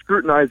leave, they'll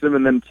scrutinize him,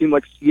 and then a team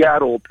like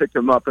Seattle will pick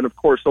him up, and of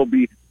course he'll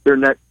be their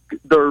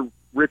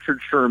Richard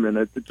Sherman.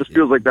 It just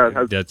feels like that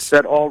has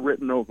that all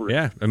written over it.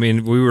 Yeah, I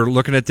mean, we were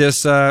looking at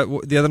this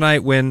the other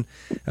night when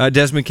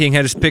Desmond King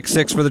had his pick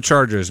six for the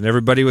Chargers, and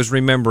everybody was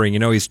remembering,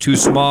 he's too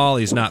small,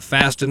 he's not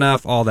fast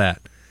enough, all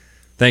that.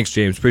 Thanks,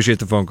 James. Appreciate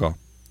the phone call.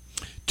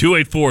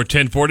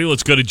 284-1040.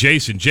 Let's go to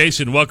Jason.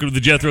 Jason, welcome to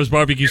the Jethro's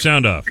Barbecue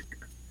Sound Off.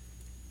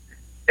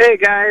 Hey,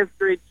 guys.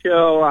 Great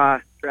show.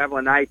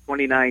 Traveling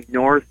I-29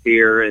 north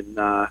here, and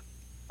on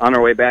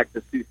our way back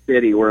to Sioux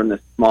City. We're in the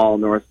small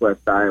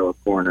northwest Iowa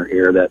corner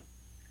here that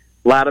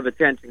a lot of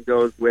attention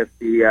goes with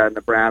the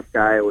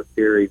Nebraska-Iowa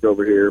series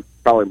over here,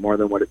 probably more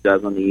than what it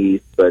does on the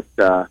east. But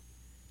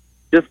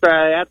just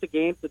at the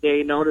game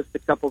today, noticed a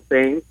couple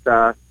things.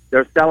 Their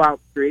sellout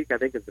streak, I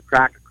think, is a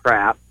crock of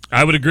crap.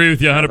 I would agree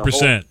with you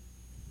 100%.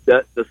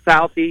 The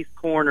southeast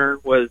corner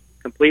was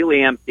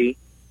completely empty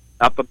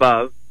up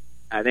above.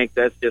 I think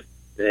that's just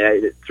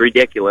it's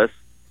ridiculous.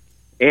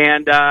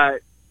 And, I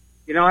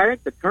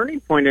think the turning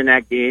point in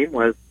that game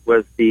was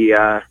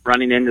the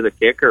running into the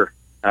kicker.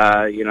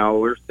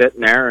 We're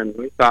sitting there, and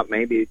we thought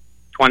maybe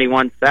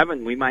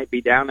 21-7, we might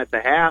be down at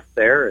the half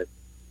there. And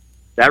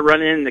that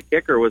running in the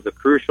kicker was a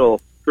crucial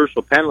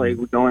penalty.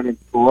 We're going in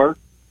score,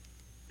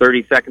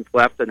 30 seconds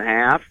left in the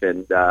half,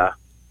 and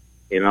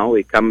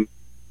we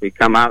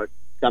come out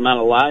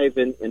alive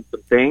in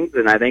some things,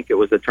 and I think it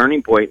was a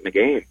turning point in the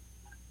game.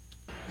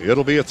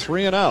 It'll be a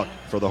 3-and-out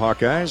for the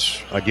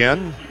Hawkeyes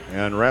again,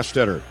 and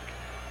Rastetter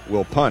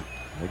will punt.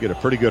 They get a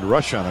pretty good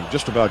rush on him.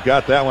 Just about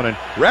got that one, and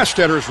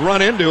Rastetter's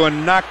run into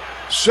and knocked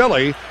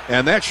silly,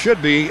 and that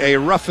should be a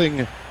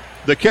roughing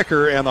the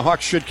kicker, and the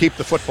Hawks should keep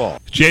the football.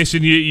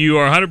 Jason, you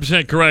are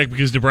 100% correct,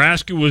 because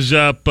Nebraska was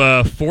up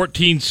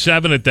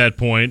 14-7 at that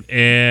point,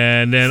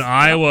 and then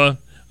Iowa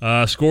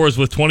scores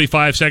with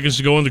 25 seconds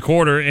to go in the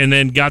quarter, and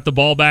then got the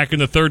ball back in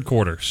the third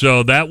quarter.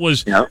 So that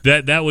was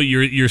that was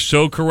you're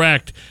so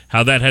correct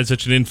how that had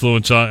such an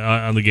influence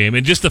on the game,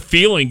 and just the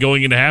feeling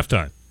going into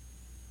halftime.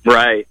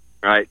 Right.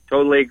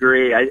 Totally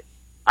agree.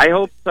 I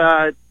hope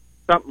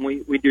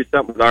we do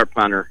something with our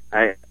punter.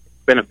 It's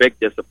been a big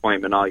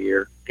disappointment all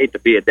year. Hate to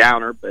be a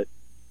downer, but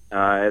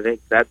I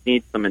think that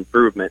needs some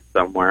improvement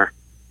somewhere.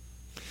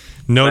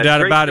 No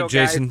doubt about it,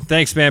 Jason. Guys.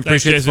 Thanks, man.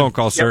 Appreciate the phone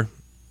call, sir.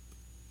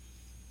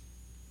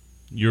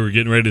 You were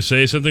getting ready to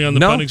say something on the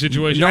punting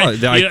situation? No,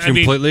 I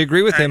completely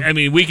agree with him. I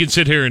mean, we can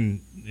sit here and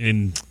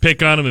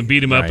pick on him and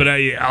beat him up, but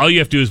all you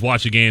have to do is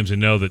watch the games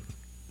and know that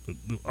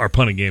our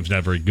punting game's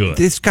not very good.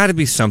 There's got to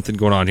be something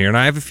going on here, and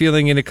I have a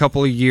feeling in a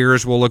couple of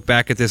years we'll look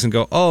back at this and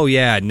go, oh,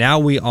 yeah, now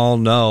we all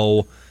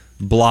know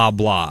blah,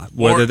 blah.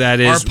 Whether that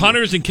is... Are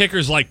punters and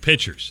kickers like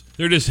pitchers?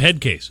 They're just head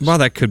cases. Well,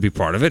 that could be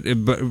part of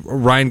it, but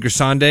Ryan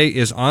Gersonde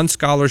is on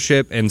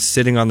scholarship and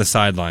sitting on the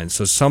sidelines,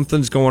 so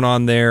something's going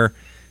on there.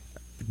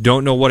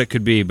 Don't know what it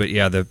could be, but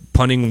yeah, the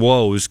punting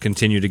woes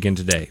continued again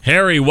today.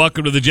 Harry,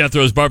 welcome to the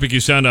Jethro's Barbecue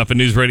Sound Off on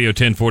News Radio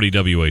 1040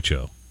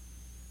 WHO.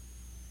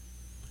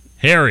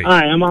 Harry.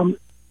 Hi, I'm on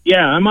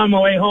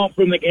my way home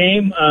from the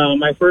game.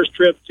 My first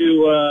trip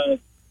to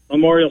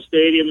Memorial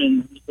Stadium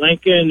in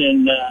Lincoln,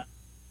 and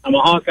I'm a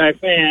Hawkeye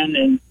fan.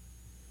 And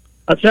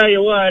I'll tell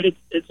you what,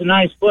 it's a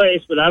nice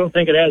place, but I don't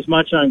think it has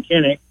much on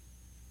Kinnick.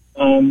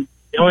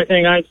 The only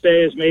thing I'd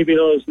say is maybe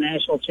those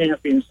national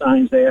champion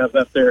signs they have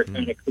up there are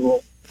kind of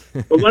cool.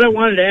 But what I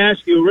wanted to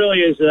ask you really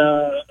is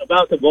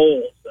about the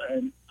bowls.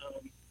 And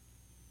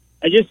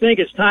I just think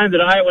it's time that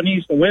Iowa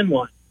needs to win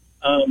one,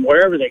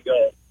 wherever they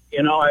go.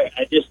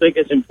 I just think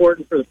it's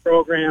important for the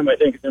program. I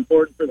think it's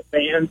important for the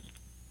fans.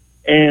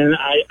 And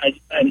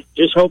I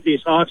just hope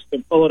these Hawks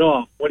can pull it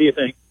off. What do you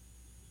think?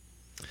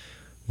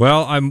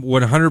 Well, I'm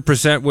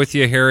 100% with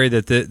you, Harry,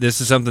 that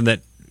this is something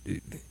that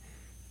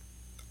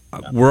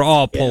we're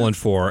all pulling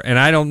for. And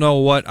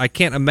I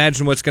can't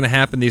imagine what's going to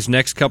happen these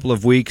next couple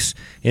of weeks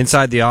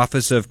inside the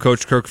office of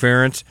Coach Kirk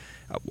Ferentz.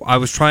 I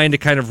was trying to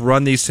kind of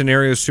run these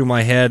scenarios through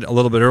my head a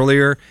little bit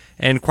earlier,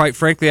 and quite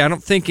frankly, I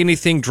don't think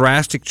anything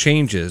drastic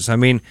changes. I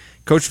mean,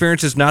 Coach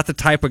Ferentz is not the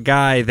type of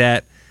guy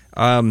that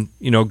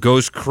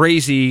goes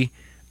crazy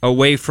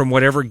away from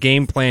whatever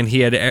game plan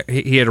he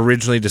had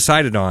originally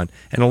decided on.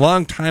 And a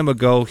long time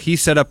ago, he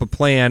set up a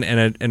plan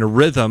and a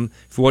rhythm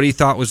for what he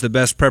thought was the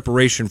best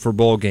preparation for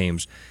bowl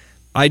games.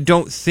 I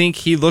don't think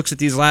he looks at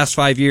these last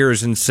 5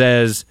 years and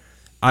says,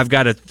 I've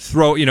got to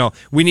throw,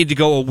 we need to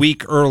go a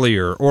week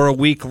earlier or a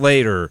week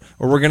later,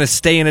 or we're going to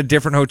stay in a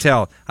different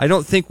hotel. I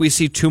don't think we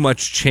see too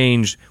much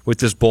change with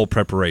this bowl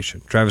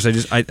preparation.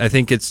 Travis, I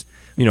think it's,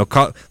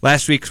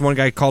 last week one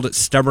guy called it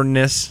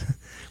stubbornness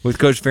with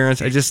Coach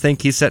Ferentz. I just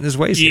think he's setting his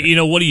ways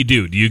here. What do you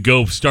do? Do you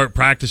go start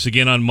practice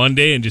again on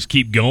Monday and just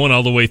keep going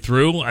all the way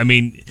through? I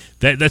mean,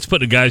 that's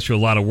putting the guys through a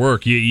lot of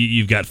work.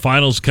 You've got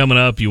finals coming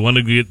up. You want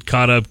to get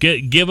caught up.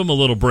 Give them a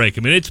little break.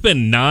 I mean, it's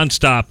been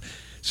nonstop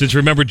since,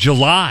 remember,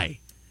 July.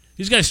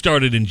 These guys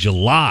started in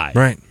July.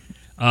 Right.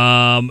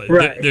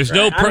 There's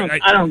no...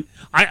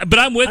 But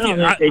I'm with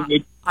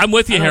you. I'm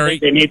with you, Harry.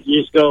 They need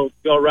to just go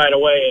right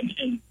away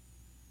and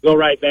go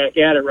right back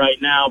at it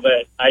right now,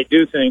 but I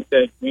do think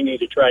that we need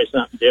to try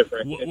something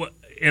different.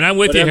 And I'm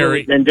with you, Whatever Harry.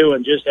 we've been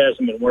doing just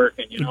hasn't been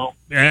working, you know.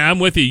 And I'm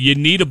with you. You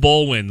need a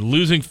bowl win.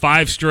 Losing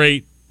 5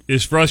 straight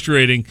is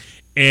frustrating,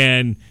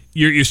 and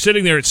you're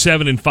sitting there at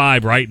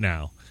 7-5 right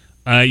now.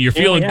 You're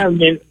feeling.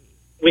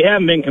 We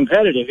haven't been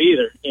competitive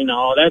either. You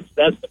know,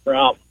 that's the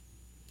problem.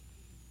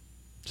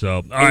 So,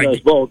 all right.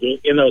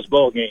 In those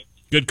bowl games.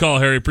 Good call,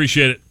 Harry.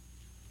 Appreciate it.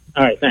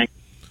 All right, thanks.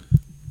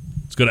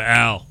 Let's go to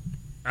Al.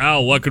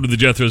 Al, welcome to the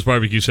Jethro's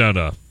Barbecue Sound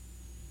Off.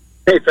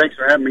 Hey, thanks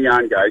for having me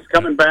on, guys.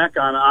 Coming back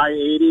on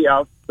I-80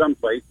 out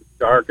someplace. It's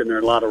dark and there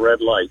are a lot of red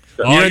lights.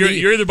 So.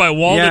 You're either by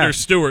Walden or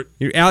Stewart.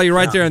 Al, you're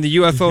right there on the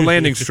UFO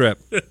landing strip.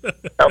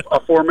 A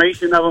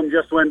formation of them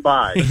just went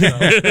by.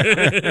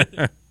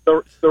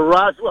 So. the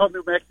Roswell,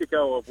 New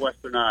Mexico of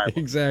Western Iowa.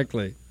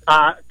 Exactly.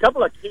 A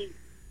couple of keys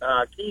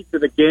to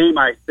the game,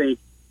 I think.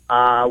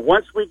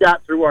 Once we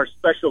got through our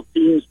special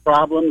teams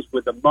problems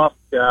with the muffed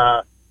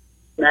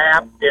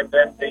snap and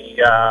then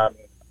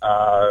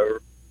the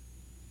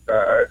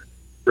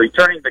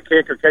returning the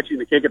kick or catching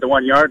the kick at the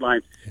 1 yard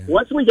line,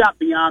 once we got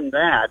beyond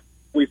that,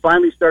 we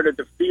finally started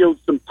to field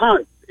some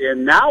punts.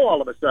 And now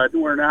all of a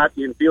sudden we're not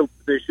in field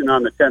position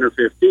on the 10 or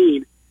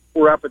 15.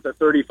 We're up at the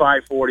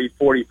 35, 40,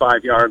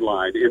 45-yard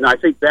line. And I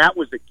think that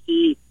was the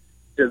key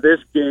to this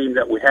game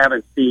that we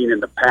haven't seen in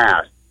the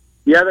past.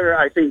 The other,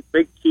 I think,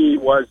 big key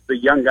was the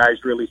young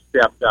guys really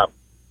stepped up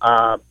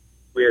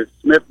with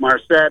Smith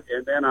Marset,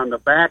 and then on the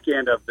back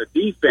end of the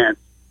defense,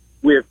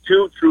 we have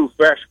 2 true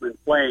freshmen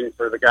playing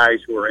for the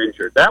guys who are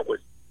injured. That was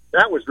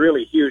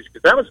really huge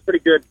because that was a pretty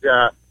good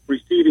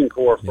receiving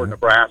core for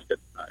Nebraska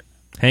tonight.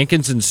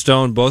 Hankins and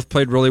Stone both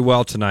played really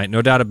well tonight,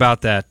 no doubt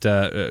about that,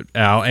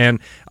 Al. And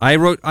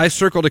I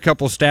circled a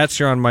couple of stats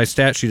here on my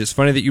stat sheet. It's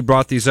funny that you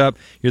brought these up.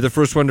 You're the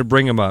first one to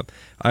bring them up.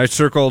 I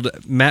circled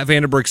Matt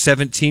Vandenberg's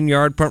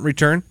 17-yard punt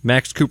return,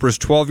 Max Cooper's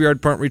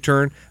 12-yard punt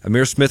return,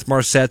 Amir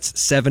Smith-Marsette's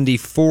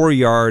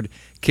 74-yard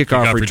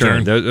kickoff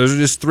return. Those are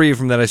just 3 of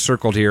them that I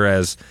circled here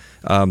as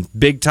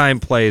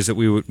big-time plays that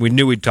we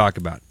knew we'd talk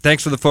about.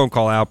 Thanks for the phone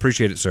call, Al.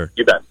 Appreciate it, sir.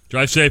 You bet.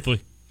 Drive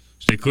safely.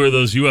 Stay clear of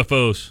those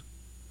UFOs.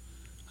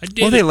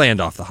 Well, they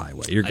land off the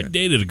highway. You're good. I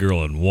dated a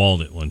girl in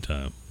Walnut one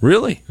time.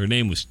 Really? Her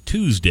name was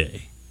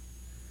Tuesday.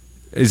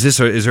 Is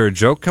there a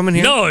joke coming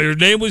here? No, her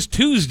name was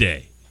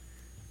Tuesday.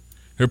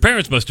 Her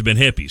parents must have been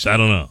hippies. I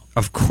don't know.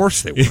 Of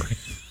course they were.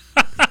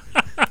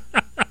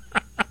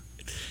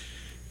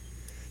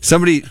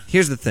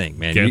 Here's the thing,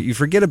 man. Okay. You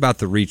forget about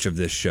the reach of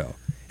this show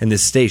and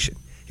this station.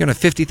 You're on a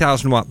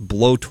 50,000-watt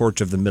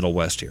blowtorch of the Middle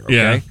West here, okay?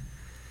 Yeah.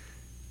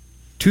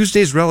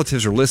 Tuesday's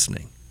relatives are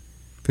listening.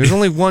 There's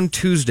only one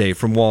Tuesday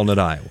from Walnut,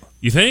 Iowa.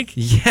 You think?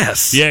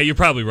 Yes. Yeah, you're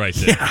probably right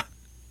there. Yeah.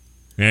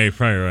 Yeah, you're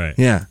probably right.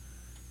 Yeah.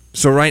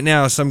 So right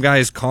now, some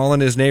guy's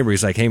calling his neighbor.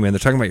 He's like, hey, man, they're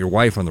talking about your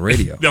wife on the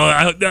radio.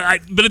 No,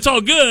 but it's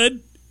all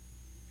good.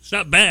 It's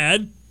not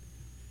bad.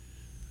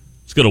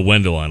 Let's go to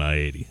Wendell on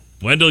I-80.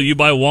 Wendell, you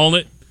by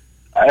Walnut?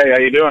 Hey, how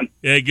you doing?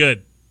 Yeah,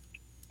 good.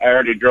 I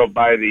already drove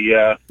by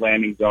the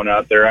landing zone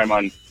out there. I'm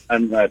at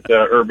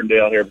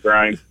Urbandale here,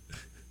 Grimes.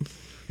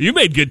 You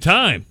made good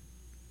time.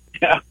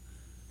 Yeah.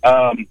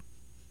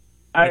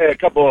 I had a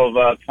couple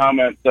of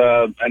comments,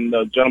 and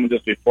the gentleman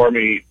just before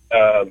me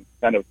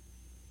kind of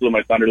blew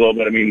my thunder a little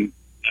bit. I mean,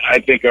 I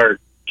think our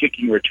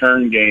kicking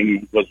return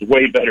game was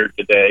way better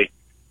today.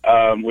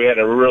 We had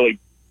a really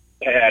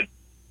bad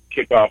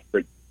kickoff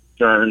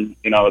return,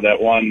 that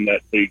one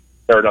that we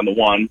started on the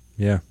 1.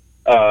 Yeah.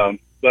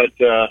 But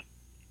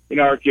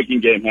our kicking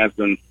game has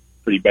been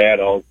pretty bad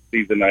all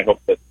season. I hope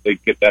that they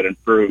get that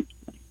improved.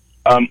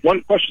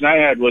 One question I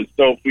had was,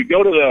 so if we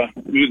go to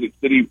the Music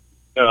City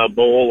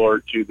Bowl or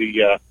to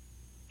the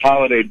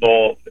Holiday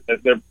Bowl,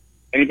 does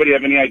anybody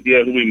have any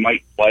idea who we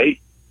might play?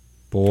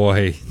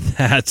 Boy,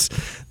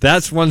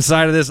 that's one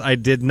side of this I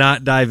did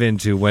not dive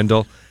into,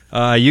 Wendell.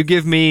 You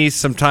give me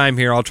some time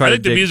here. I'll try to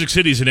dig. The Music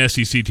City's an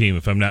SEC team,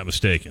 if I'm not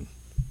mistaken.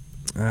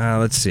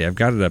 Let's see. I've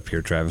got it up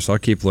here, Travis. I'll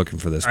keep looking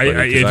for this.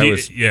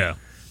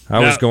 I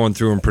was going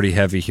through them pretty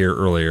heavy here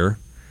earlier.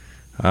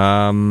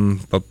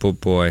 But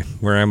boy,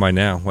 where am I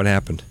now? What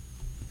happened?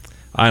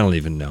 I don't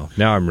even know.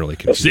 Now I'm really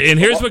confused. And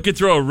here's what could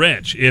throw a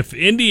wrench. If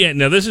Indiana,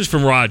 now this is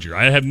from Roger.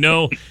 I have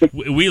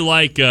we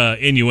like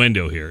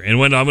innuendo here, and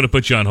Wendell, I'm going to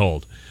put you on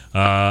hold.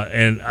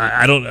 And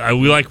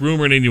we like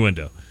rumor and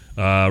innuendo.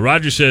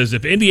 Roger says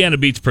if Indiana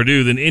beats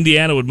Purdue, then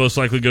Indiana would most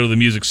likely go to the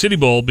Music City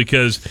Bowl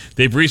because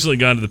they've recently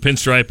gone to the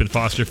Pinstripe and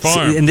Foster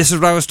Farm. See, and this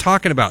is what I was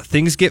talking about.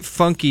 Things get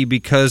funky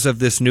because of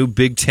this new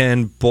Big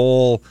Ten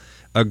Bowl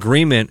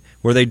agreement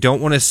where they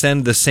don't want to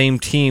send the same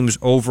teams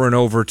over and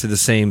over to the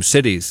same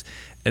cities.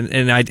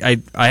 And I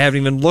haven't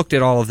even looked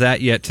at all of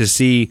that yet to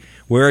see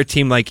where a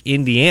team like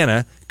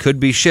Indiana could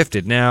be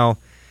shifted. Now,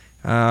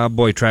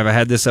 boy, Trav, I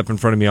had this up in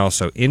front of me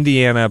also.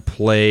 Indiana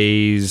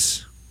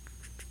plays...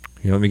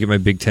 let me get my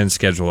Big Ten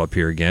schedule up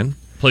here again.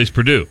 Plays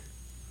Purdue.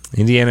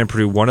 Indiana and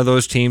Purdue. One of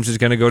those teams is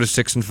going to go to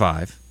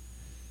 6-5.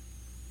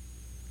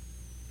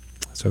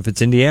 So if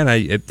it's Indiana,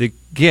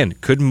 again,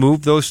 could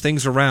move those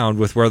things around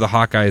with where the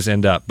Hawkeyes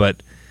end up.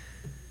 But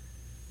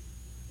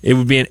It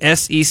would be an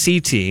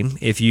SEC team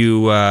if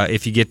you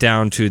get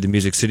down to the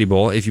Music City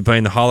Bowl. If you play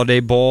in the Holiday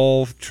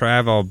Bowl,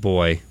 travel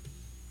boy,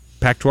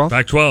 Pac-12.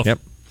 Pac-12. Yep.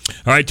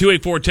 All right,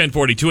 284-1040,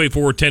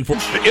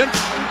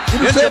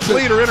 284-1040.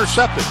 Incomplete or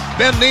intercepted.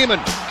 Ben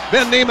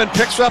Neiman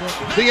picks up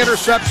the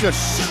interception.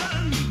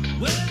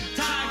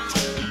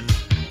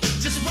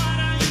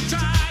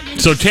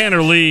 So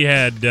Tanner Lee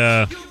had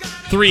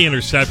 3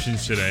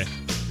 interceptions today.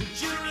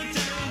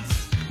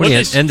 What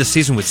did he end the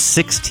season with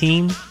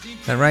 16?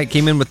 Is that right?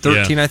 Came in with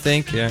 13, Yeah. I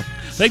think. Yeah.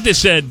 I think they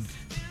said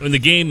when the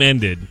game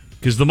ended,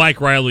 because the Mike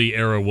Riley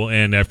era will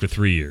end after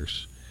 3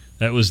 years.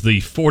 That was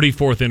the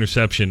 44th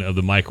interception of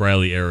the Mike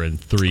Riley era in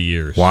 3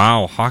 years.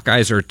 Wow.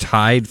 Hawkeyes are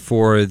tied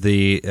for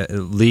the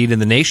lead in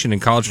the nation in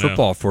college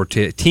football for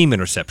team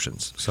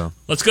interceptions. So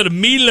let's go to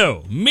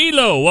Milo.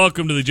 Milo,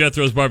 welcome to the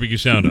Jethro's Barbecue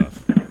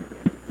Sound-Off.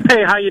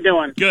 Hey, how you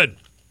doing? Good.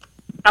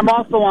 I'm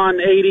also on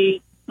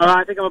 80.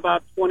 I think I'm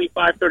about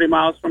 25, 30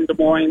 miles from Des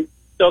Moines.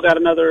 Still got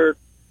another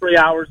 3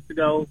 hours to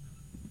go.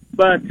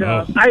 But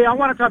I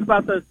want to talk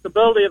about the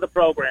stability of the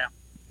program.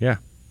 Yeah.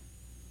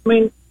 I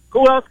mean,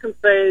 who else can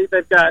say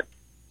they've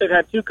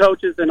had 2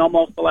 coaches in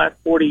almost the last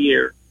 40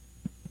 years?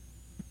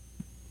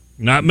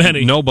 Not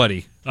many.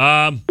 Nobody.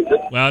 Well,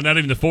 not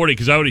even the 40,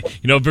 because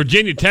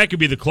Virginia Tech could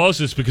be the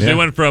closest because they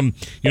went from,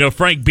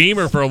 Frank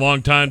Beamer for a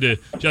long time to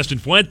Justin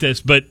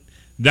Fuentes, but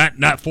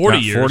not 40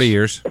 years. 40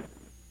 years.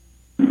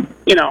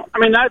 I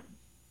mean,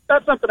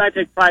 that's something I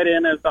take pride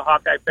in as a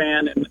Hawkeye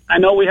fan, and I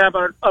know we have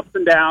our ups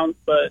and downs,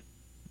 but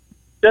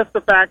just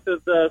the fact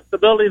of the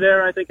stability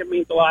there, I think it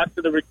means a lot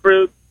to the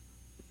recruits,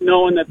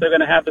 knowing that they're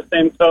going to have the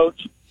same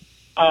coach.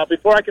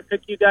 Before I could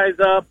pick you guys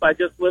up, I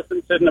just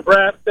listened to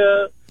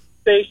Nebraska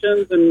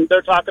stations, and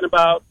they're talking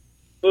about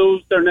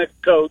who's their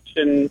next coach,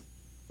 and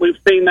we've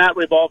seen that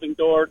revolving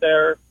door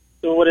there.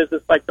 So what is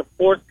this, like the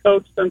 4th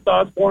coach since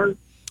Osborne?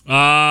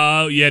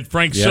 You had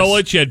Frank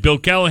Solich, you had Bill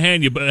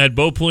Callahan, you had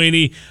Bo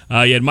Pelini,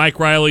 you had Mike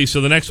Riley,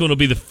 so the next one will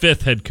be the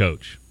 5th head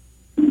coach.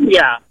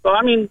 Yeah, so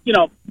I mean,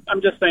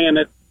 I'm just saying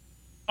that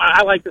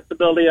I like the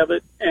stability of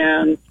it,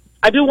 and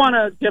I do want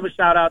to give a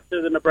shout-out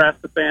to the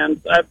Nebraska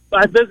fans.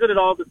 I visited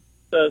all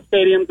the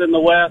stadiums in the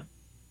West,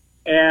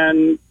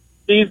 and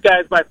these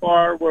guys by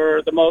far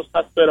were the most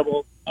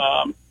hospitable.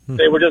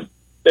 They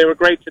were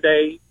great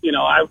today.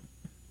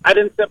 I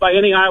didn't sit by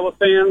any Iowa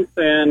fans,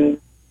 and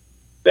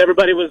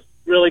everybody was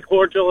really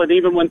cordial, and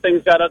even when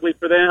things got ugly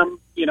for them,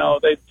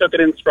 they took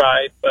it in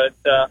stride. But,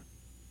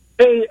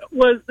 hey,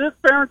 was this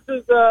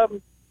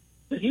Ferentz's,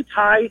 did he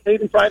tie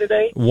Hayden Fry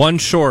today? One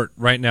short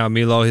right now,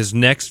 Milo. His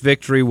next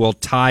victory will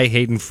tie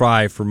Hayden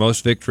Fry for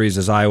most victories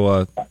as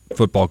Iowa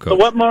football coach. So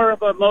what more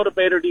of a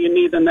motivator do you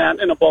need than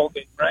that in a bowl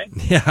game, right?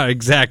 Yeah,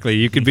 exactly.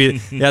 You could be,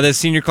 the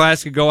senior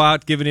class could go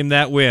out giving him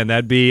that win.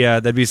 That'd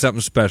be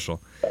something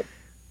special.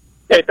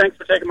 Hey, thanks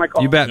for taking my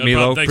call. You bet, No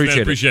Milo. problem. Thanks,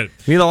 man. Appreciate it.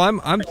 Milo,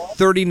 I'm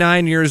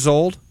 39 years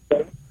old.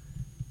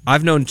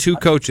 I've known 2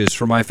 coaches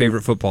for my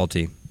favorite football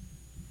team.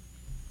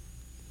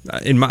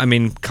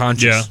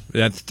 Conscious.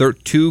 Yeah. That's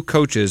 2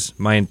 coaches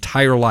my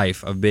entire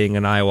life of being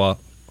an Iowa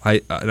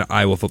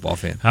football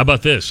fan. How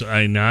about this?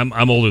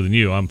 I'm older than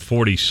you. I'm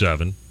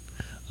 47.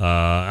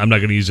 I'm not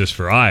going to use this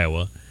for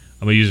Iowa.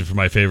 I'm going to use it for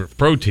my favorite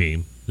pro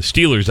team. The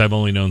Steelers, I've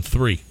only known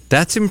 3.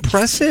 That's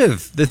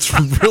impressive. That's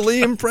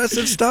really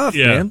impressive stuff,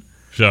 man.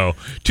 So,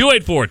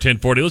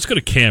 284-1040. Let's go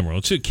to Cameron.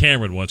 Let's see what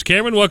Cameron wants.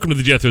 Cameron, welcome to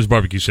the Jethro's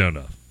Barbecue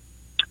Sound-Off.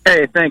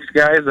 Hey, thanks,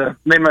 guys.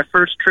 Made my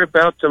first trip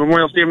out to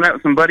Memorial Stadium tonight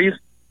with some buddies.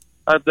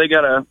 They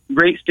got a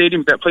great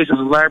stadium. That place is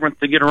a labyrinth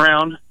to get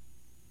around.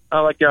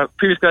 Like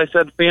previous guy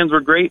said, the fans were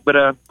great, but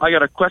I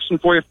got a question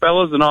for you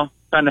fellas, and I'll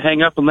kind of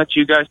hang up and let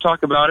you guys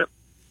talk about it.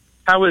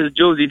 How is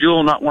Josie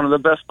Jewell not one of the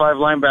best 5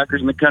 linebackers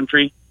in the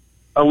country?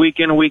 A week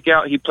in, a week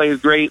out, he plays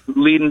great,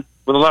 leading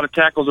with a lot of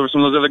tackles over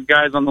some of those other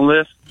guys on the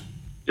list.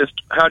 Just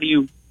how do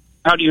you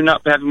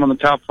not have him on the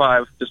top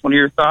 5? Just want to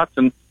hear your thoughts,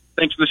 and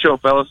thanks for the show,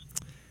 fellas.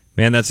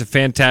 Man, that's a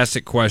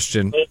fantastic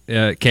question,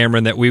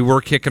 Cameron, that we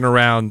were kicking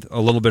around a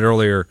little bit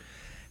earlier.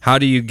 How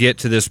do you get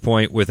to this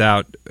point with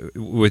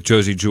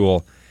Josie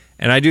Jewell?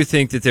 And I do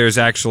think that there's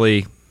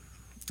actually,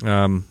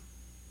 I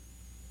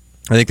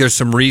think there's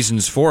some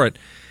reasons for it.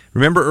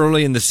 Remember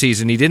early in the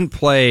season, he didn't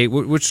play.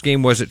 Which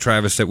game was it,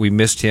 Travis, that we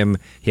missed him?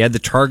 He had the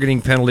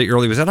targeting penalty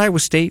early. Was that Iowa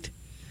State?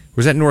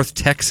 Was that North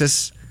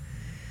Texas?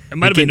 It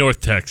might have been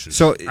North Texas.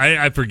 So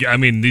I forget. I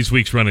mean, these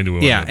weeks run into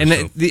it. Yeah,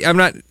 and I'm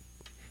not.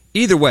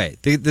 Either way,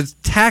 the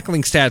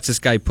tackling stats this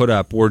guy put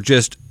up were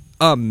just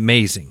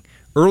amazing.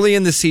 Early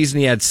in the season,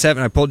 he had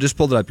 7. Just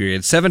pulled it up here. He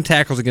had 7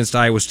 tackles against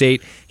Iowa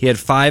State. He had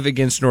 5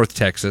 against North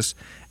Texas.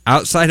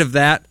 Outside of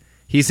that,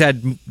 he's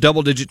had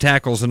double-digit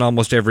tackles in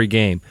almost every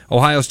game.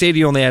 Ohio State,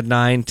 he only had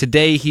 9.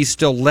 Today, he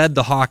still led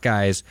the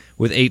Hawkeyes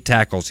with 8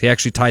 tackles. He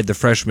actually tied the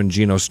freshman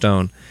Geno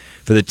Stone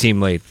for the team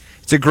lead.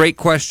 It's a great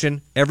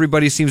question.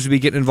 Everybody seems to be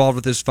getting involved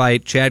with this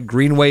fight. Chad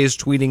Greenway is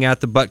tweeting at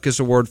the Butkus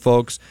Award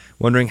folks,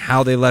 wondering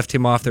how they left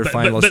him off their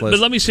finalist list. But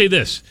let me say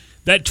this.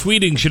 That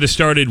tweeting should have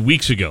started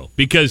weeks ago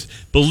because,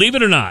 believe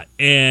it or not,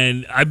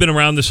 and I've been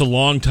around this a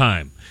long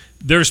time,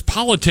 there's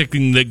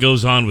politicking that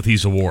goes on with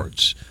these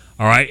awards.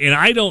 All right, and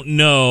I don't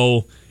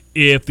know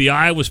if the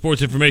Iowa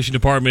Sports Information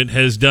Department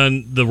has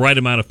done the right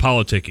amount of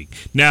politicking.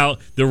 Now,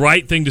 the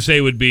right thing to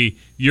say would be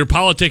your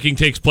politicking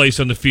takes place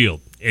on the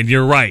field, and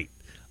you're right.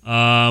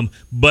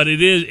 But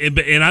it is,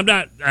 and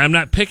I'm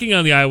not picking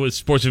on the Iowa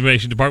Sports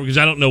Information Department because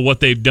I don't know what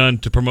they've done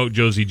to promote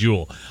Josie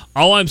Jewell.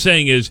 All I'm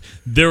saying is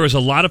there is a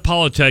lot of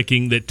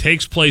politicking that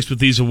takes place with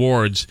these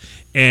awards,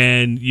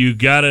 and you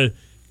got to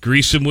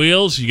grease some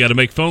wheels, you got to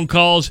make phone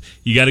calls,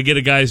 you got to get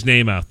a guy's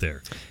name out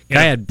there.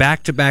 Guy had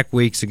back-to-back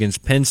weeks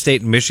against Penn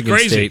State and Michigan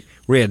State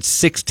where he had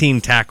 16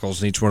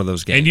 tackles in each one of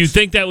those games. And you'd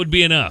think that would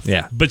be enough.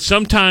 Yeah. But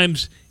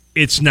sometimes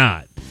it's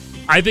not.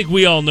 I think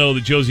we all know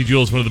that Josie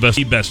Jewell is one of the best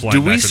linebackers.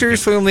 Do we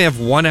seriously only have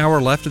 1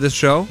 hour left of this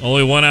show?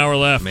 Only 1 hour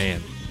left.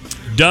 Man.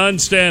 Done,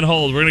 stand,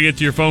 hold. We're going to get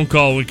to your phone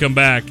call when we come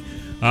back.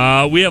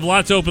 We have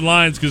lots of open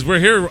lines because we're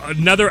here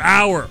another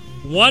hour.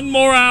 One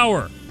more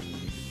hour.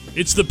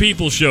 It's the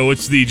People Show.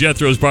 It's the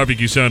Jethro's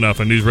Barbecue Sound-Off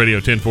on News Radio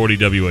 1040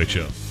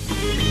 WHO.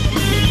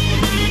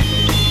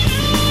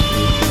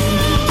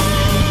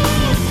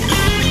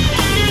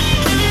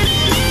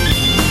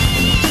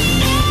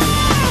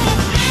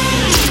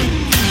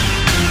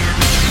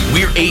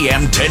 We're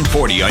AM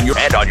 1040 on your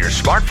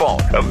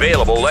smartphone.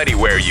 Available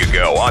anywhere you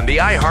go on the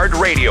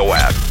iHeartRadio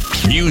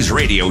app. News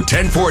Radio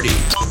 1040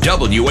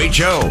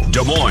 WHO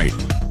Des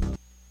Moines.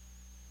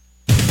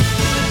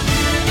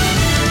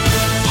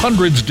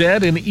 Hundreds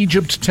dead in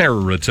Egypt's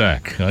terror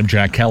attack. I'm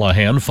Jack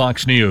Callahan,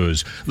 Fox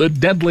News. The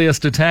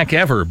deadliest attack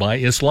ever by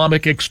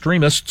Islamic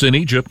extremists in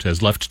Egypt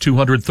has left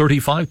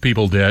 235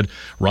 people dead.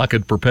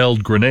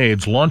 Rocket-propelled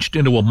grenades launched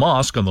into a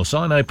mosque on the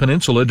Sinai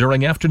Peninsula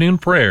during afternoon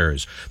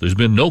prayers. There's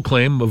been no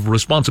claim of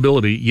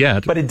responsibility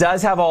yet. But it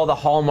does have all the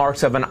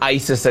hallmarks of an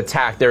ISIS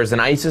attack. There's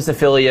an ISIS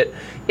affiliate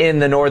in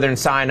the northern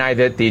Sinai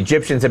that the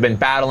Egyptians have been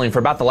battling for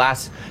about the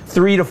last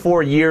 3 to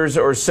 4 years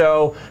or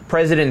so.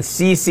 President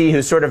Sisi,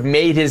 who sort of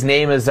made his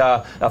name as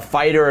a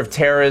fighter of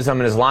terrorism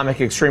and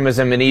Islamic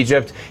extremism in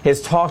Egypt,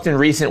 has talked in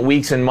recent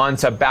weeks and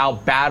months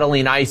about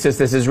battling ISIS.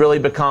 This has really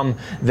become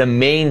the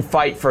main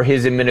fight for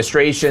his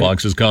administration.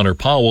 Fox's Connor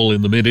Powell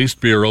in the Mideast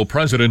Bureau.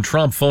 President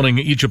Trump phoning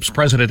Egypt's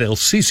President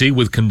El-Sisi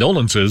with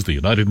condolences. The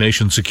United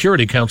Nations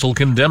Security Council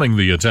condemning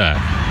the attack.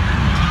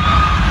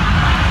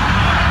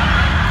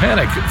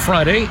 Panic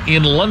Friday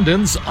in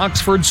London's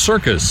Oxford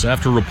Circus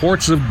after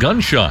reports of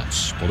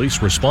gunshots.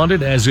 Police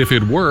responded as if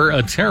it were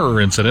a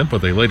terror incident,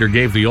 but they later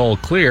gave the all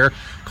clear,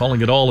 calling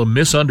it all a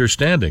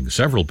misunderstanding.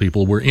 Several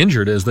people were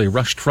injured as they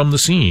rushed from the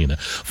scene.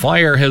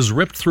 Fire has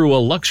ripped through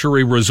a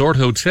luxury resort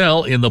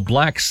hotel in the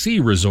Black Sea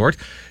Resort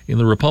in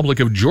the Republic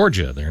of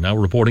Georgia. They're now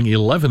reporting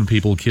 11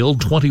 people killed,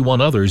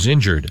 21 others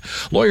injured.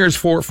 Lawyers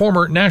for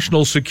former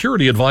National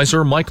Security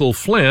Advisor Michael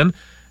Flynn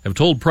have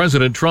told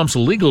President Trump's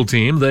legal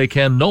team they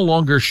can no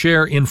longer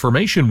share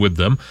information with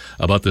them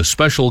about the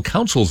special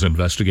counsel's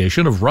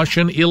investigation of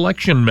Russian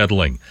election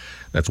meddling.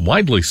 That's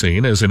widely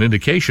seen as an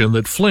indication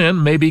that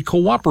Flynn may be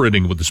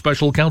cooperating with the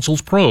special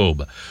counsel's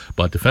probe.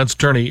 But defense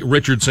attorney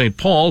Richard St.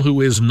 Paul, who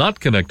is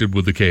not connected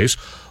with the case,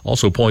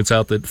 also points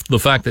out that the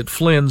fact that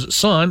Flynn's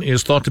son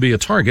is thought to be a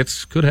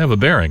target could have a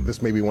bearing.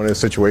 This may be one of the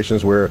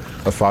situations where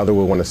a father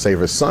will want to save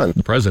his son.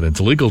 The president's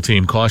legal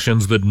team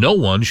cautions that no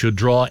one should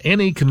draw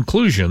any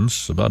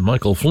conclusions about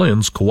Michael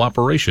Flynn's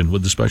cooperation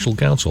with the special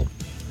counsel.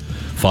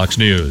 Fox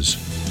News.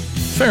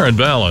 Fair and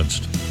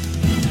balanced.